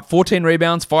sure, but 14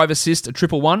 rebounds, 5 assists, a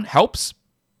 111 helps.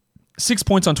 6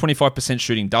 points on 25%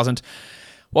 shooting doesn't.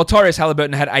 While Tyrese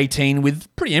Halliburton had 18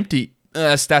 with pretty empty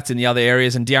stats in the other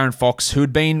areas, and De'Aaron Fox, who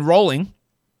had been rolling,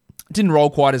 didn't roll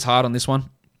quite as hard on this one.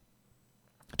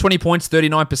 20 points,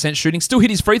 39% shooting. Still hit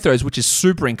his free throws, which is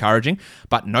super encouraging,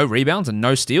 but no rebounds and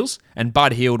no steals. And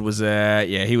Bud Hield was,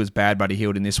 he was bad, Buddy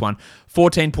Hield in this one.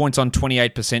 14 points on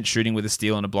 28% shooting with a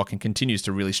steal and a block, and continues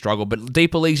to really struggle. But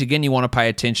deeper leagues, again, you want to pay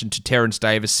attention to Terrence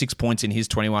Davis, 6 points in his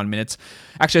 21 minutes.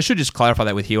 Actually, I should just clarify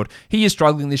that with Hield. He is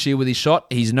struggling this year with his shot.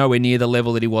 He's nowhere near the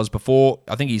level that he was before.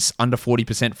 I think he's under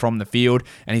 40% from the field,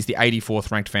 and he's the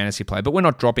 84th ranked fantasy player. But we're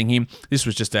not dropping him. This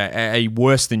was just a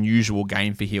worse than usual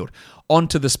game for Hield. On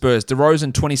to the Spurs.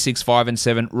 DeRozan, 26, 5 and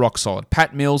 7, rock solid.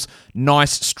 Pat Mills,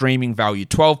 nice streaming value.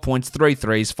 12 points, 3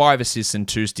 threes, 5 assists and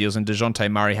 2 steals. And DeJounte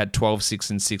Murray had 12, 6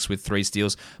 and 6 with 3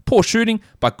 steals. Poor shooting,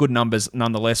 but good numbers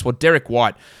nonetheless. Well, Derek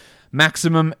White,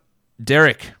 Maximum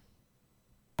Derek.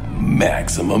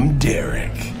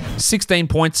 18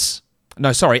 points,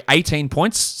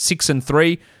 6 and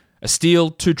 3, a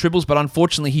steal, 2 triples, but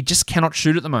unfortunately he just cannot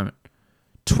shoot at the moment.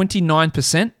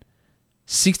 29%.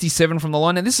 67 from the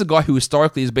line. And this is a guy who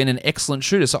historically has been an excellent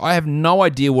shooter, so I have no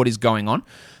idea what is going on.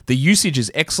 The usage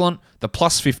is excellent. The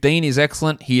plus 15 is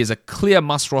excellent. He is a clear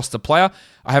must-roster player.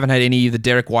 I haven't had any of the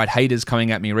Derek White haters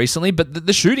coming at me recently, but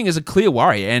the shooting is a clear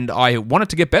worry, and I want it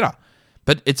to get better.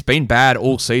 But it's been bad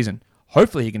all season.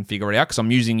 Hopefully he can figure it out, because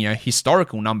I'm using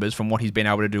historical numbers from what he's been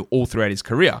able to do all throughout his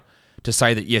career to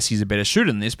say that, yes, he's a better shooter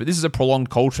than this, but this is a prolonged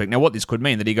cold streak. Now, what this could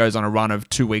mean, that he goes on a run of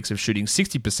 2 weeks of shooting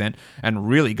 60% and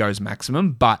really goes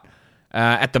maximum, but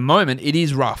at the moment, it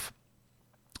is rough.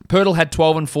 Poeltl had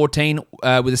 12 and 14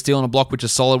 with a steal and a block, which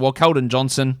is solid, while Keldon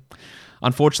Johnson,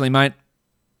 unfortunately, mate,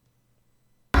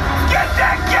 Get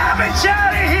that garbage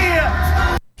out of here!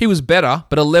 he was better,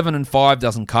 but 11 and 5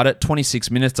 doesn't cut it.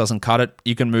 26 minutes doesn't cut it.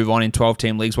 You can move on in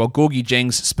 12-team leagues. While Gorgie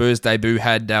Jeng's Spurs debut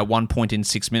had 1 point in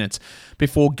 6 minutes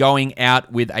before going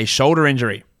out with a shoulder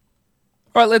injury.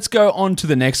 All right, let's go on to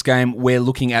the next game. We're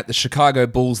looking at the Chicago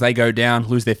Bulls. They go down,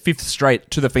 lose their 5th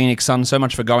straight to the Phoenix Suns. So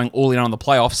much for going all in on the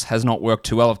playoffs. Has not worked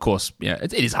too well, of course. Yeah,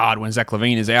 it is hard when Zach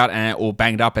LaVine is out or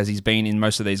banged up as he's been in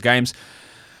most of these games.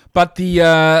 But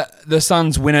the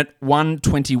Suns win it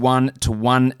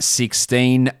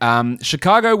 121-116.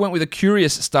 Chicago went with a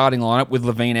curious starting lineup with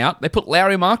LaVine out. They put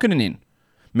Lauri Markkanen in,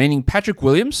 meaning Patrick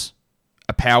Williams,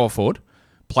 a power forward,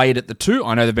 played at the 2.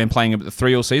 I know they've been playing him at the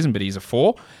 3 all season, but he's a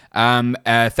 4.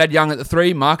 Thad Young at the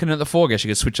 3, Markkanen at the 4. I guess you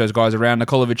could switch those guys around.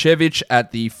 Nikola Vucevic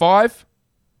at the 5.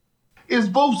 It's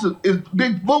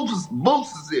Big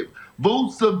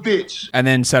Vucevic. And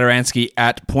then Satoransky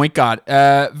at point guard.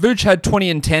 Vuce had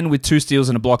 20 and 10 with 2 steals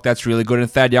and a block. That's really good.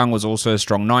 And Thad Young was also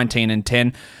strong, 19 and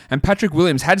 10. And Patrick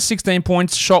Williams had 16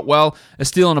 points, shot well, a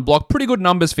steal and a block. Pretty good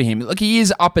numbers for him. Look, he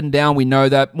is up and down. We know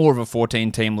that. More of a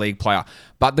 14-team league player.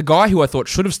 But the guy who I thought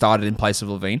should have started in place of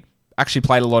LaVine actually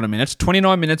played a lot of minutes.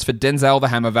 29 minutes for Denzel the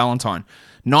Hammer Valentine.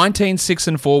 19, 6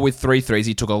 and 4 with 3 threes.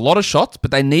 He took a lot of shots, but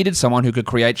they needed someone who could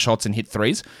create shots and hit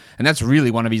threes. And that's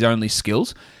really one of his only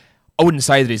skills. I wouldn't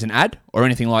say that he's an ad or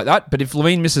anything like that, but if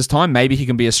LaVine misses time, maybe he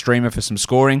can be a streamer for some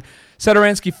scoring.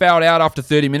 Satoransky fouled out after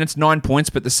 30 minutes, 9 points,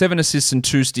 but the 7 assists and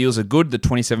 2 steals are good. The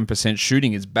 27%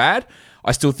 shooting is bad.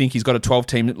 I still think he's got a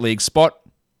 12-team league spot.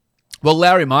 Well,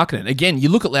 Lauri Markkanen, again, you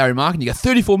look at Lauri Markkanen, you go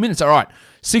 34 minutes, all right,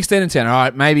 16 and 10, all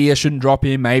right, maybe I shouldn't drop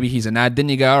him, maybe he's an ad. Then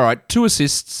you go, all right, 2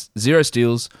 assists, 0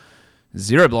 steals,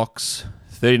 0 blocks,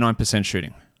 39%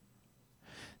 shooting.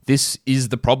 This is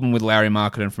the problem with Lauri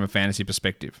Markkanen from a fantasy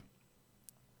perspective.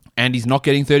 And he's not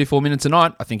getting 34 minutes a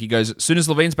night. I think he goes, as soon as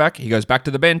LaVine's back, he goes back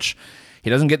to the bench. He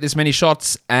doesn't get this many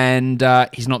shots, and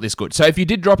he's not this good. So if you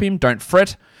did drop him, don't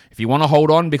fret. If you want to hold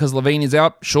on because Levine is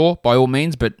out, sure, by all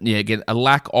means. But yeah, again, a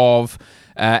lack of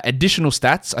additional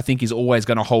stats, I think, is always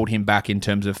going to hold him back in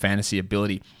terms of fantasy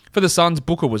ability. For the Suns,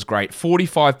 Booker was great.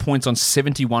 45 points on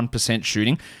 71%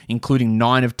 shooting, including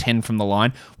 9 of 10 from the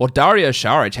line, while Dario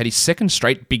Saric had his second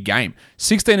straight big game.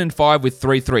 16-5 with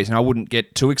 3 threes. And I wouldn't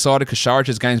get too excited because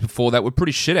Saric's games before that were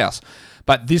pretty shithouse.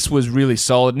 But this was really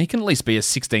solid, and he can at least be a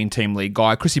 16-team league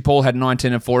guy. Chrissy Paul had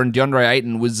 9-10-4, and DeAndre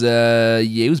Ayton was,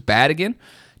 he was bad again.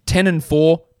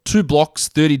 10-4, 2 blocks,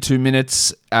 32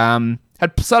 minutes. Had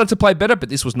started to play better, but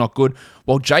this was not good.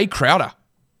 While Jay Crowder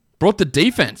brought the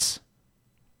defense.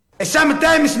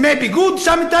 Sometimes may be good,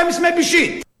 sometimes may be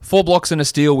shit. 4 blocks and a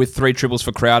steal with 3 triples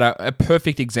for Crowder. A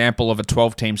perfect example of a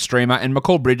 12-team streamer. And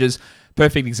Mikal Bridges,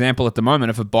 perfect example at the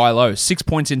moment of a buy low. 6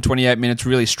 points in 28 minutes,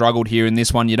 really struggled here in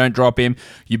this one. You don't drop him.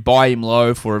 You buy him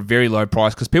low for a very low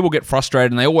price because people get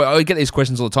frustrated and they always get these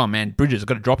questions all the time. Man, Bridges, I've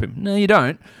got to drop him. No, you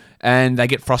don't. And they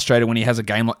get frustrated when he has a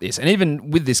game like this. And even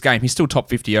with this game, he's still top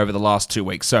 50 over the last 2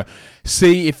 weeks. So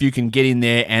see if you can get in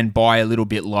there and buy a little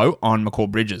bit low on Mikal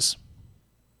Bridges.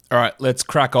 All right, let's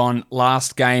crack on.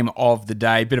 Last game of the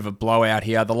day. Bit of a blowout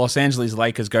here. The Los Angeles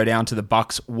Lakers go down to the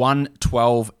Bucks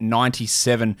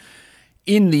 112-97.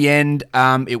 In the end,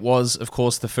 it was, of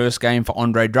course, the first game for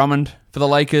Andre Drummond for the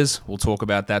Lakers. We'll talk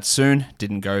about that soon.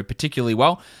 Didn't go particularly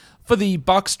well. For the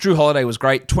Bucks, Drew Holiday was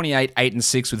great. 28, 8, and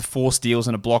 6 with 4 steals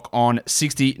and a block on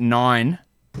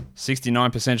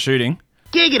 69% shooting.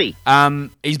 Giggity.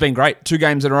 He's been great. 2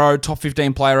 games in a row, top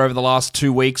 15 player over the last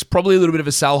 2 weeks. Probably a little bit of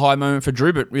a sell high moment for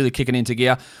Drew, but really kicking into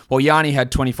gear. While Yanni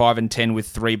had 25 and 10 with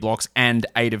 3 blocks and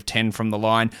 8 of 10 from the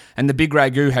line. And the big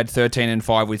Ragu had 13 and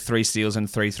 5 with 3 steals and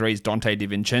 3 threes. Dante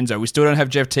DiVincenzo. We still don't have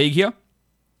Jeff Teague here.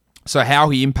 So how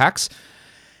he impacts,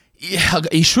 yeah,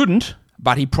 he shouldn't,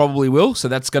 but he probably will. So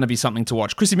that's going to be something to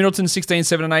watch. Chrissy Middleton, 16,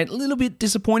 7, and 8. A little bit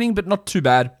disappointing, but not too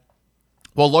bad.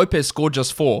 While Lopez scored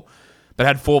just 4, but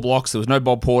had 4 blocks. There was no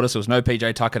Bob Portis. There was no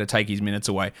PJ Tucker to take his minutes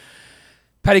away.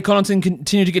 Paddy Connaughton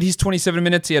continued to get his 27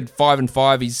 minutes. He had 5 and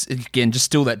 5. He's, again, just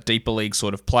still that deeper league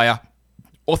sort of player.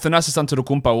 Thanasis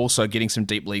Antetokounmpo also getting some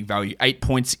deep league value. 8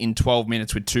 points in 12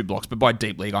 minutes with 2 blocks. But by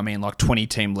deep league, I mean like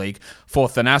 20-team league for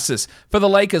Thanasis. For the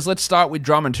Lakers, let's start with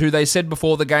Drummond, who they said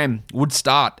before the game would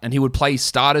start, and he would play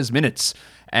starters minutes.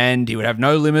 And he would have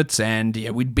no limits, and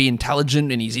we'd be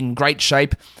intelligent, and he's in great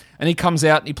shape. And he comes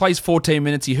out, he plays 14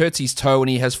 minutes, he hurts his toe, and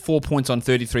he has 4 points on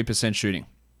 33% shooting.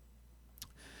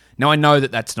 Now, I know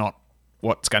that that's not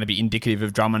what's going to be indicative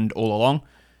of Drummond all along.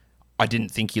 I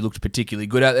didn't think he looked particularly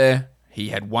good out there. He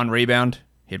had 1 rebound,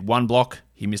 he had 1 block,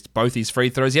 he missed both his free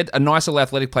throws. He had a nice little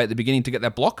athletic play at the beginning to get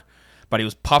that block, but he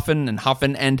was puffing and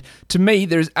huffing. And to me,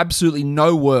 there is absolutely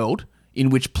no world in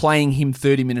which playing him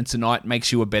 30 minutes a night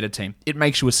makes you a better team. It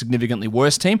makes you a significantly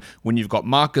worse team when you've got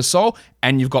Marc Gasol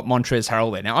and you've got Montrezl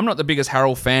Harrell there. Now, I'm not the biggest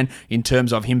Harrell fan in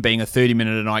terms of him being a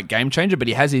 30-minute-a-night game changer, but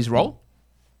he has his role.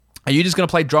 Are you just going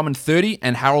to play Drummond 30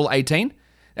 and Harrell 18?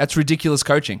 That's ridiculous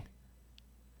coaching.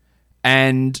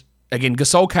 And, again,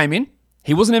 Gasol came in.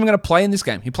 He wasn't even going to play in this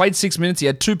game. He played 6 minutes. He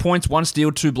had 2 points, 1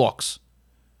 steal, 2 blocks.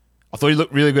 I thought he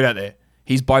looked really good out there.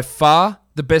 He's by far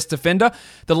the best defender.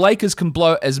 The Lakers can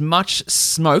blow as much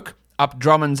smoke up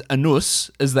Drummond's anus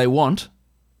as they want.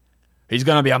 He's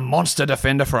going to be a monster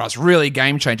defender for us. Really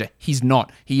game changer. He's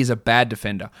not. He is a bad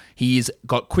defender. He's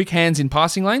got quick hands in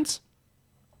passing lanes.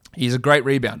 He's a great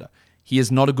rebounder. He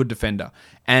is not a good defender.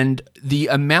 And the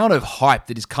amount of hype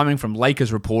that is coming from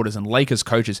Lakers reporters and Lakers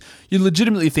coaches, you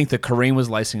legitimately think that Kareem was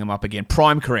lacing him up again.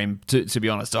 Prime Kareem, to be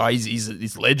honest. Oh,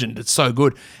 he's legend. It's so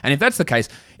good. And if that's the case,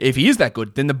 if he is that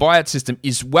good, then the buyout system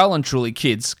is well and truly,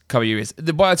 kids, cover your ears,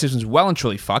 the buyout system is well and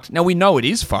truly fucked. Now, we know it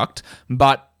is fucked,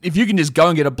 but if you can just go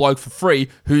and get a bloke for free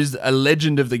who's a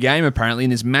legend of the game, apparently,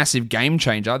 and is massive game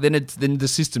changer, then the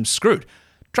system's screwed.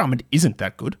 Drummond isn't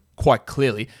that good, quite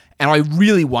clearly. And I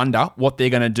really wonder what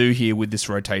they're going to do here with this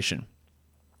rotation.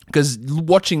 Because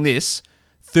watching this,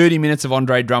 30 minutes of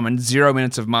Andre Drummond, 0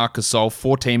 minutes of Marc Gasol,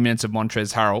 14 minutes of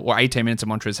Montrezl Harrell, or 18 minutes of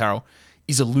Montrezl Harrell,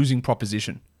 is a losing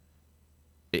proposition.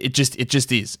 It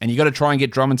just is. And you got to try and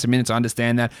get Drummond some minutes. I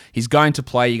understand that. He's going to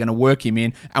play. You're going to work him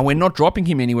in. And we're not dropping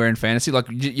him anywhere in fantasy. Like,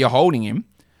 you're holding him.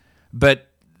 But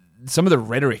some of the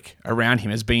rhetoric around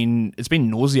him it's been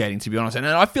nauseating, to be honest. And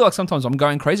I feel like sometimes I'm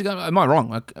going crazy. Am I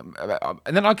wrong?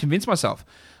 And then I convince myself,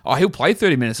 oh, he'll play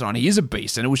 30 minutes on. He is a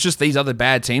beast. And it was just these other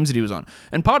bad teams that he was on.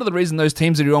 And part of the reason those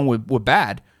teams that he was on were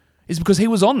bad is because he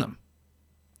was on them.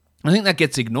 I think that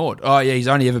gets ignored. Oh, yeah, he's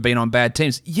only ever been on bad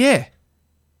teams. Yeah,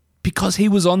 because he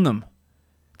was on them.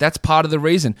 That's part of the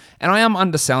reason. And I am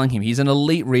underselling him. He's an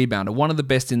elite rebounder, one of the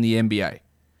best in the NBA.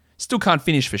 Still can't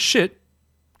finish for shit.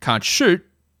 Can't shoot.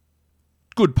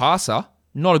 Good passer.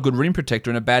 not a good rim protector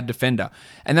and a bad defender.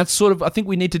 And that's sort of, I think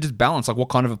we need to just balance like what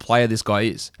kind of a player this guy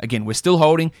is. Again, we're still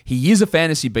holding. He is a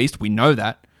fantasy beast. We know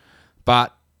that.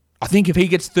 But I think if he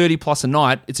gets 30 plus a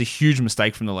night, it's a huge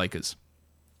mistake from the Lakers.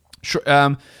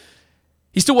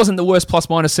 He still wasn't the worst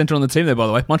plus-minus center on the team there, by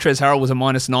the way. Montrezl Harrell was a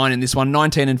 -9 in this one,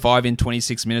 19-5 in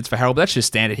 26 minutes for Harrell, but that's just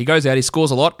standard. He goes out, he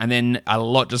scores a lot, and then a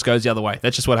lot just goes the other way.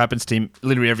 That's just what happens to him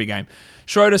literally every game.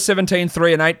 Schroeder, 17,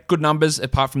 3 and 8. Good numbers,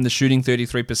 apart from the shooting,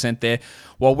 33% there.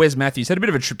 While Wes Matthews had a bit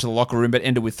of a trip to the locker room, but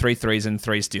ended with 3 threes and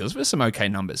 3 steals. But some okay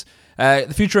numbers.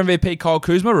 The future MVP, Kyle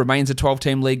Kuzma, remains a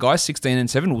 12-team league guy,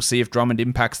 16-7. We'll see if Drummond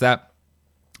impacts that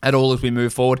at all as we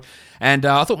move forward. And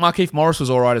I thought Markieff Morris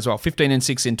was all right as well.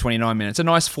 15-6 in 29 minutes. A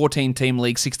nice 14-team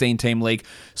league, 16-team league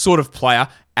sort of player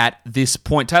at this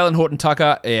point. Taylor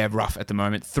Horton-Tucker, rough at the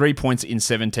moment. 3 points in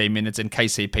 17 minutes, and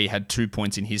KCP had 2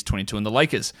 points in his 22. And the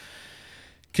Lakers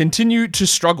continue to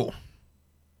struggle.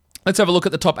 Let's have a look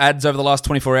at the top ads over the last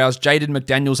 24 hours. Jaden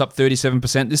McDaniels up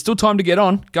 37%. There's still time to get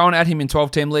on. Go and add him in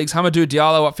 12-team leagues. Hamidou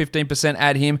Diallo up 15%.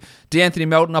 Add him. DeAnthony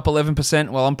Melton up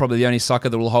 11%. Well, I'm probably the only sucker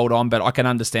that will hold on, but I can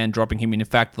understand dropping him. In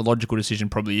fact, the logical decision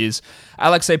probably is.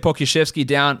 Alexei Pokusevski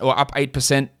down or up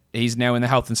 8%. He's now in the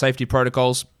health and safety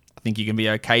protocols. I think you can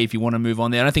be okay if you want to move on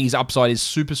there. I don't think his upside is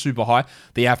super, super high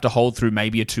that you have to hold through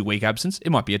maybe a 2-week absence. It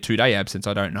might be a 2-day absence.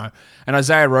 I don't know. And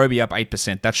Isaiah Roby up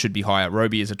 8%. That should be higher.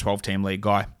 Roby is a 12-team league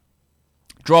guy.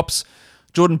 Drops,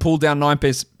 Jordan Poole down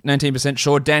 19%,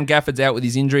 sure. Dan Gafford's out with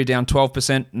his injury, down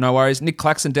 12%, no worries. Nick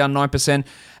Claxton down 9%.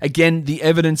 Again, the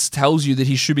evidence tells you that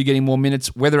he should be getting more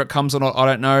minutes. Whether it comes or not, I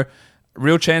don't know.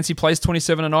 Real chance he plays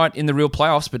 27 a night in the real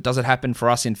playoffs, but does it happen for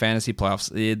us in fantasy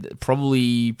playoffs?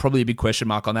 Probably a big question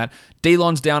mark on that.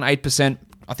 Delon's down 8%.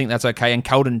 I think that's okay. And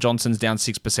Keldon Johnson's down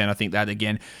 6%. I think that,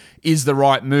 again, is the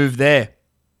right move there.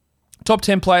 Top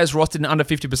 10 players rostered in under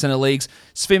 50% of leagues.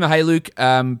 Svi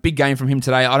Mykhailiuk, big game from him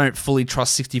today. I don't fully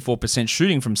trust 64%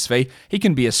 shooting from Svi. He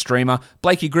can be a streamer.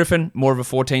 Blakey Griffin, more of a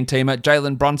 14-teamer.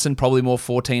 Jalen Brunson, probably more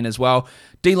 14 as well.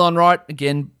 Delon Wright,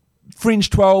 again, fringe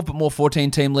 12, but more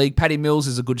 14-team league. Patty Mills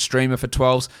is a good streamer for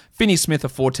 12s. Finney Smith, a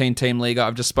 14-team leaguer.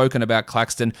 I've just spoken about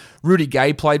Claxton. Rudy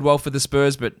Gay played well for the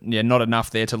Spurs, but yeah, not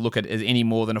enough there to look at as any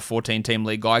more than a 14-team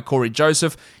league guy. Corey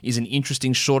Joseph is an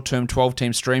interesting short-term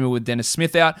 12-team streamer with Dennis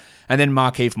Smith out. And then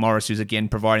Markieff Morris, who's again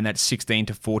providing that 16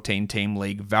 to 14-team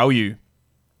league value.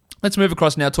 Let's move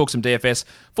across now, talk some DFS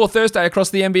for Thursday across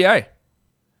the NBA.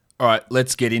 All right,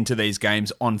 let's get into these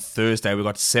games on Thursday. We've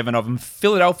got 7 of them.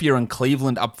 Philadelphia and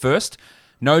Cleveland up first.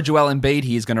 No Joel Embiid.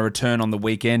 He is going to return on the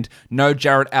weekend. No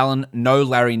Jarrett Allen. No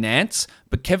Larry Nance.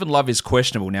 But Kevin Love is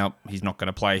questionable. Now, he's not going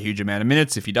to play a huge amount of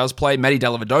minutes if he does play. Matty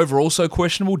Dellavedova also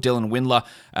questionable. Dylan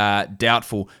Windler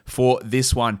doubtful for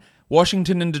this one.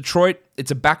 Washington and Detroit. It's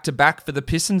a back-to-back for the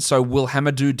Pistons, so will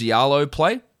Hamidou Diallo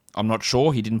play? I'm not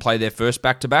sure. He didn't play their first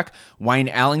back-to-back. Wayne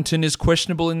Allington is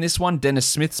questionable in this one. Dennis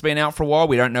Smith's been out for a while.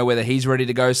 We don't know whether he's ready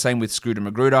to go. Same with Scooter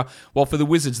Magruder. While for the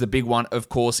Wizards, the big one, of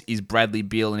course, is Bradley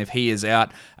Beal. And if he is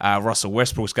out, Russell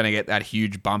Westbrook's going to get that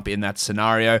huge bump in that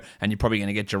scenario. And you're probably going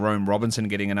to get Jerome Robinson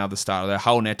getting another start. Although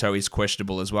Hull Neto is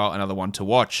questionable as well. Another one to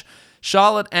watch.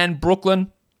 Charlotte and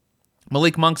Brooklyn.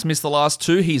 Malik Monk's missed the last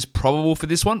 2. He's probable for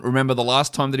this one. Remember the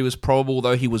last time that he was probable,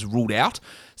 though, he was ruled out.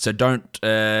 So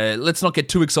let's not get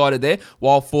too excited there.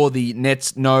 While for the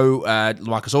Nets, no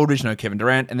Marcus Aldridge, no Kevin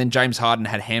Durant. And then James Harden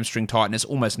had hamstring tightness.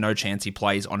 Almost no chance he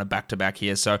plays on a back-to-back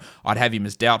here. So I'd have him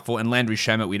as doubtful. And Landry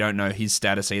Shamet, we don't know his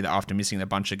status either after missing a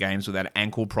bunch of games with that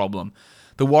ankle problem.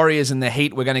 The Warriors and the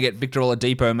Heat, we're going to get Victor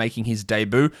Oladipo making his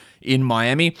debut in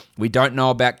Miami. We don't know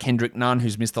about Kendrick Nunn,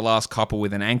 who's missed the last couple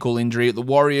with an ankle injury. The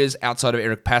Warriors, outside of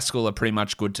Eric Pascal, are pretty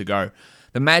much good to go.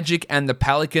 The Magic and the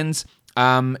Pelicans,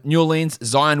 New Orleans,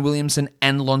 Zion Williamson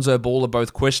and Lonzo Ball are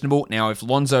both questionable. Now, if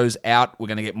Lonzo's out, we're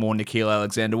going to get more Nickeil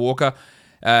Alexander-Walker.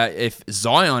 If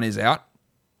Zion is out,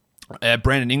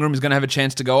 Brandon Ingram is going to have a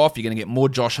chance to go off. You're going to get more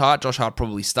Josh Hart. Josh Hart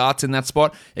probably starts in that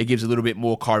spot. It gives a little bit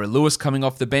more Kyra Lewis coming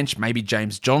off the bench. Maybe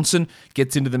James Johnson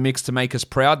gets into the mix to make us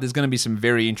proud. There's going to be some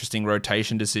very interesting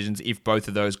rotation decisions if both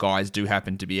of those guys do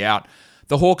happen to be out.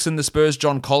 The Hawks and the Spurs,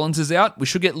 John Collins is out. We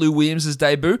should get Lou Williams'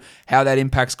 debut. How that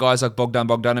impacts guys like Bogdan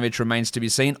Bogdanovic remains to be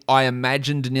seen. I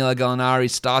imagine Danilo Gallinari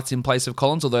starts in place of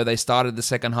Collins, although they started the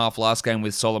second half last game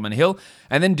with Solomon Hill.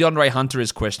 And then DeAndre Hunter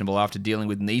is questionable after dealing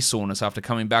with knee soreness after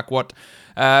coming back what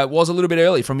was a little bit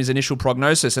early from his initial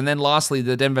prognosis. And then lastly,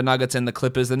 the Denver Nuggets and the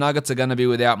Clippers. The Nuggets are going to be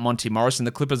without Monty Morris, and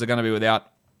the Clippers are going to be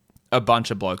without a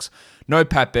bunch of blokes. No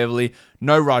Pat Beverly,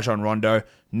 no Rajon Rondo,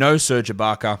 no Serge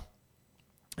Ibaka.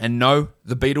 And no,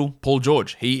 the Beetle, Paul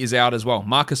George, he is out as well.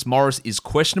 Marcus Morris is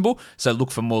questionable, so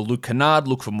look for more Luke Kennard,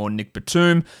 look for more Nick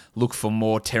Batum, look for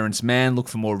more Terrence Mann, look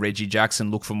for more Reggie Jackson,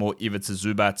 look for more Ivica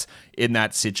Zubac in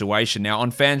that situation. Now,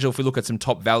 on FanDuel, if we look at some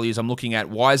top values, I'm looking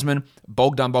at Wiseman,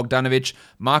 Bogdan Bogdanovic,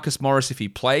 Marcus Morris if he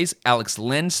plays, Alex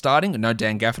Len starting, no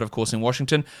Dan Gafford, of course, in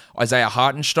Washington, Isaiah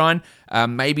Hartenstein,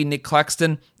 maybe Nick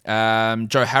Claxton,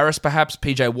 Joe Harris perhaps,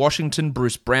 PJ Washington,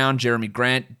 Bruce Brown, Jeremy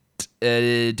Grant,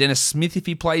 Dennis Smith if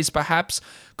he plays perhaps,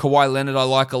 Kawhi Leonard I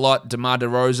like a lot, DeMar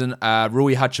DeRozan,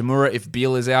 Rui Hachimura if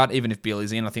Beal is out, even if Beal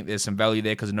is in, I think there's some value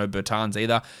there because of no Bertans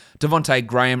either, Devontae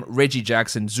Graham, Reggie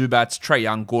Jackson, Zubats, Trae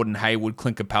Young, Gordon Hayward,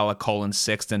 Clint Capella, Collins,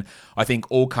 Sexton, I think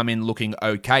all come in looking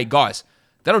okay. Guys,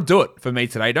 that'll do it for me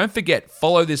today. Don't forget,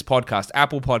 follow this podcast,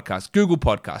 Apple Podcasts, Google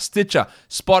Podcasts, Stitcher,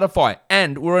 Spotify,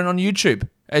 and we're on YouTube.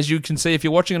 As you can see if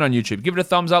you're watching it on YouTube. Give it a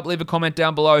thumbs up, leave a comment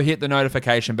down below, hit the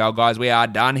notification bell, guys. We are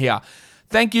done here.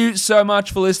 Thank you so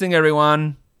much for listening,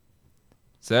 everyone.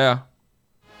 See ya.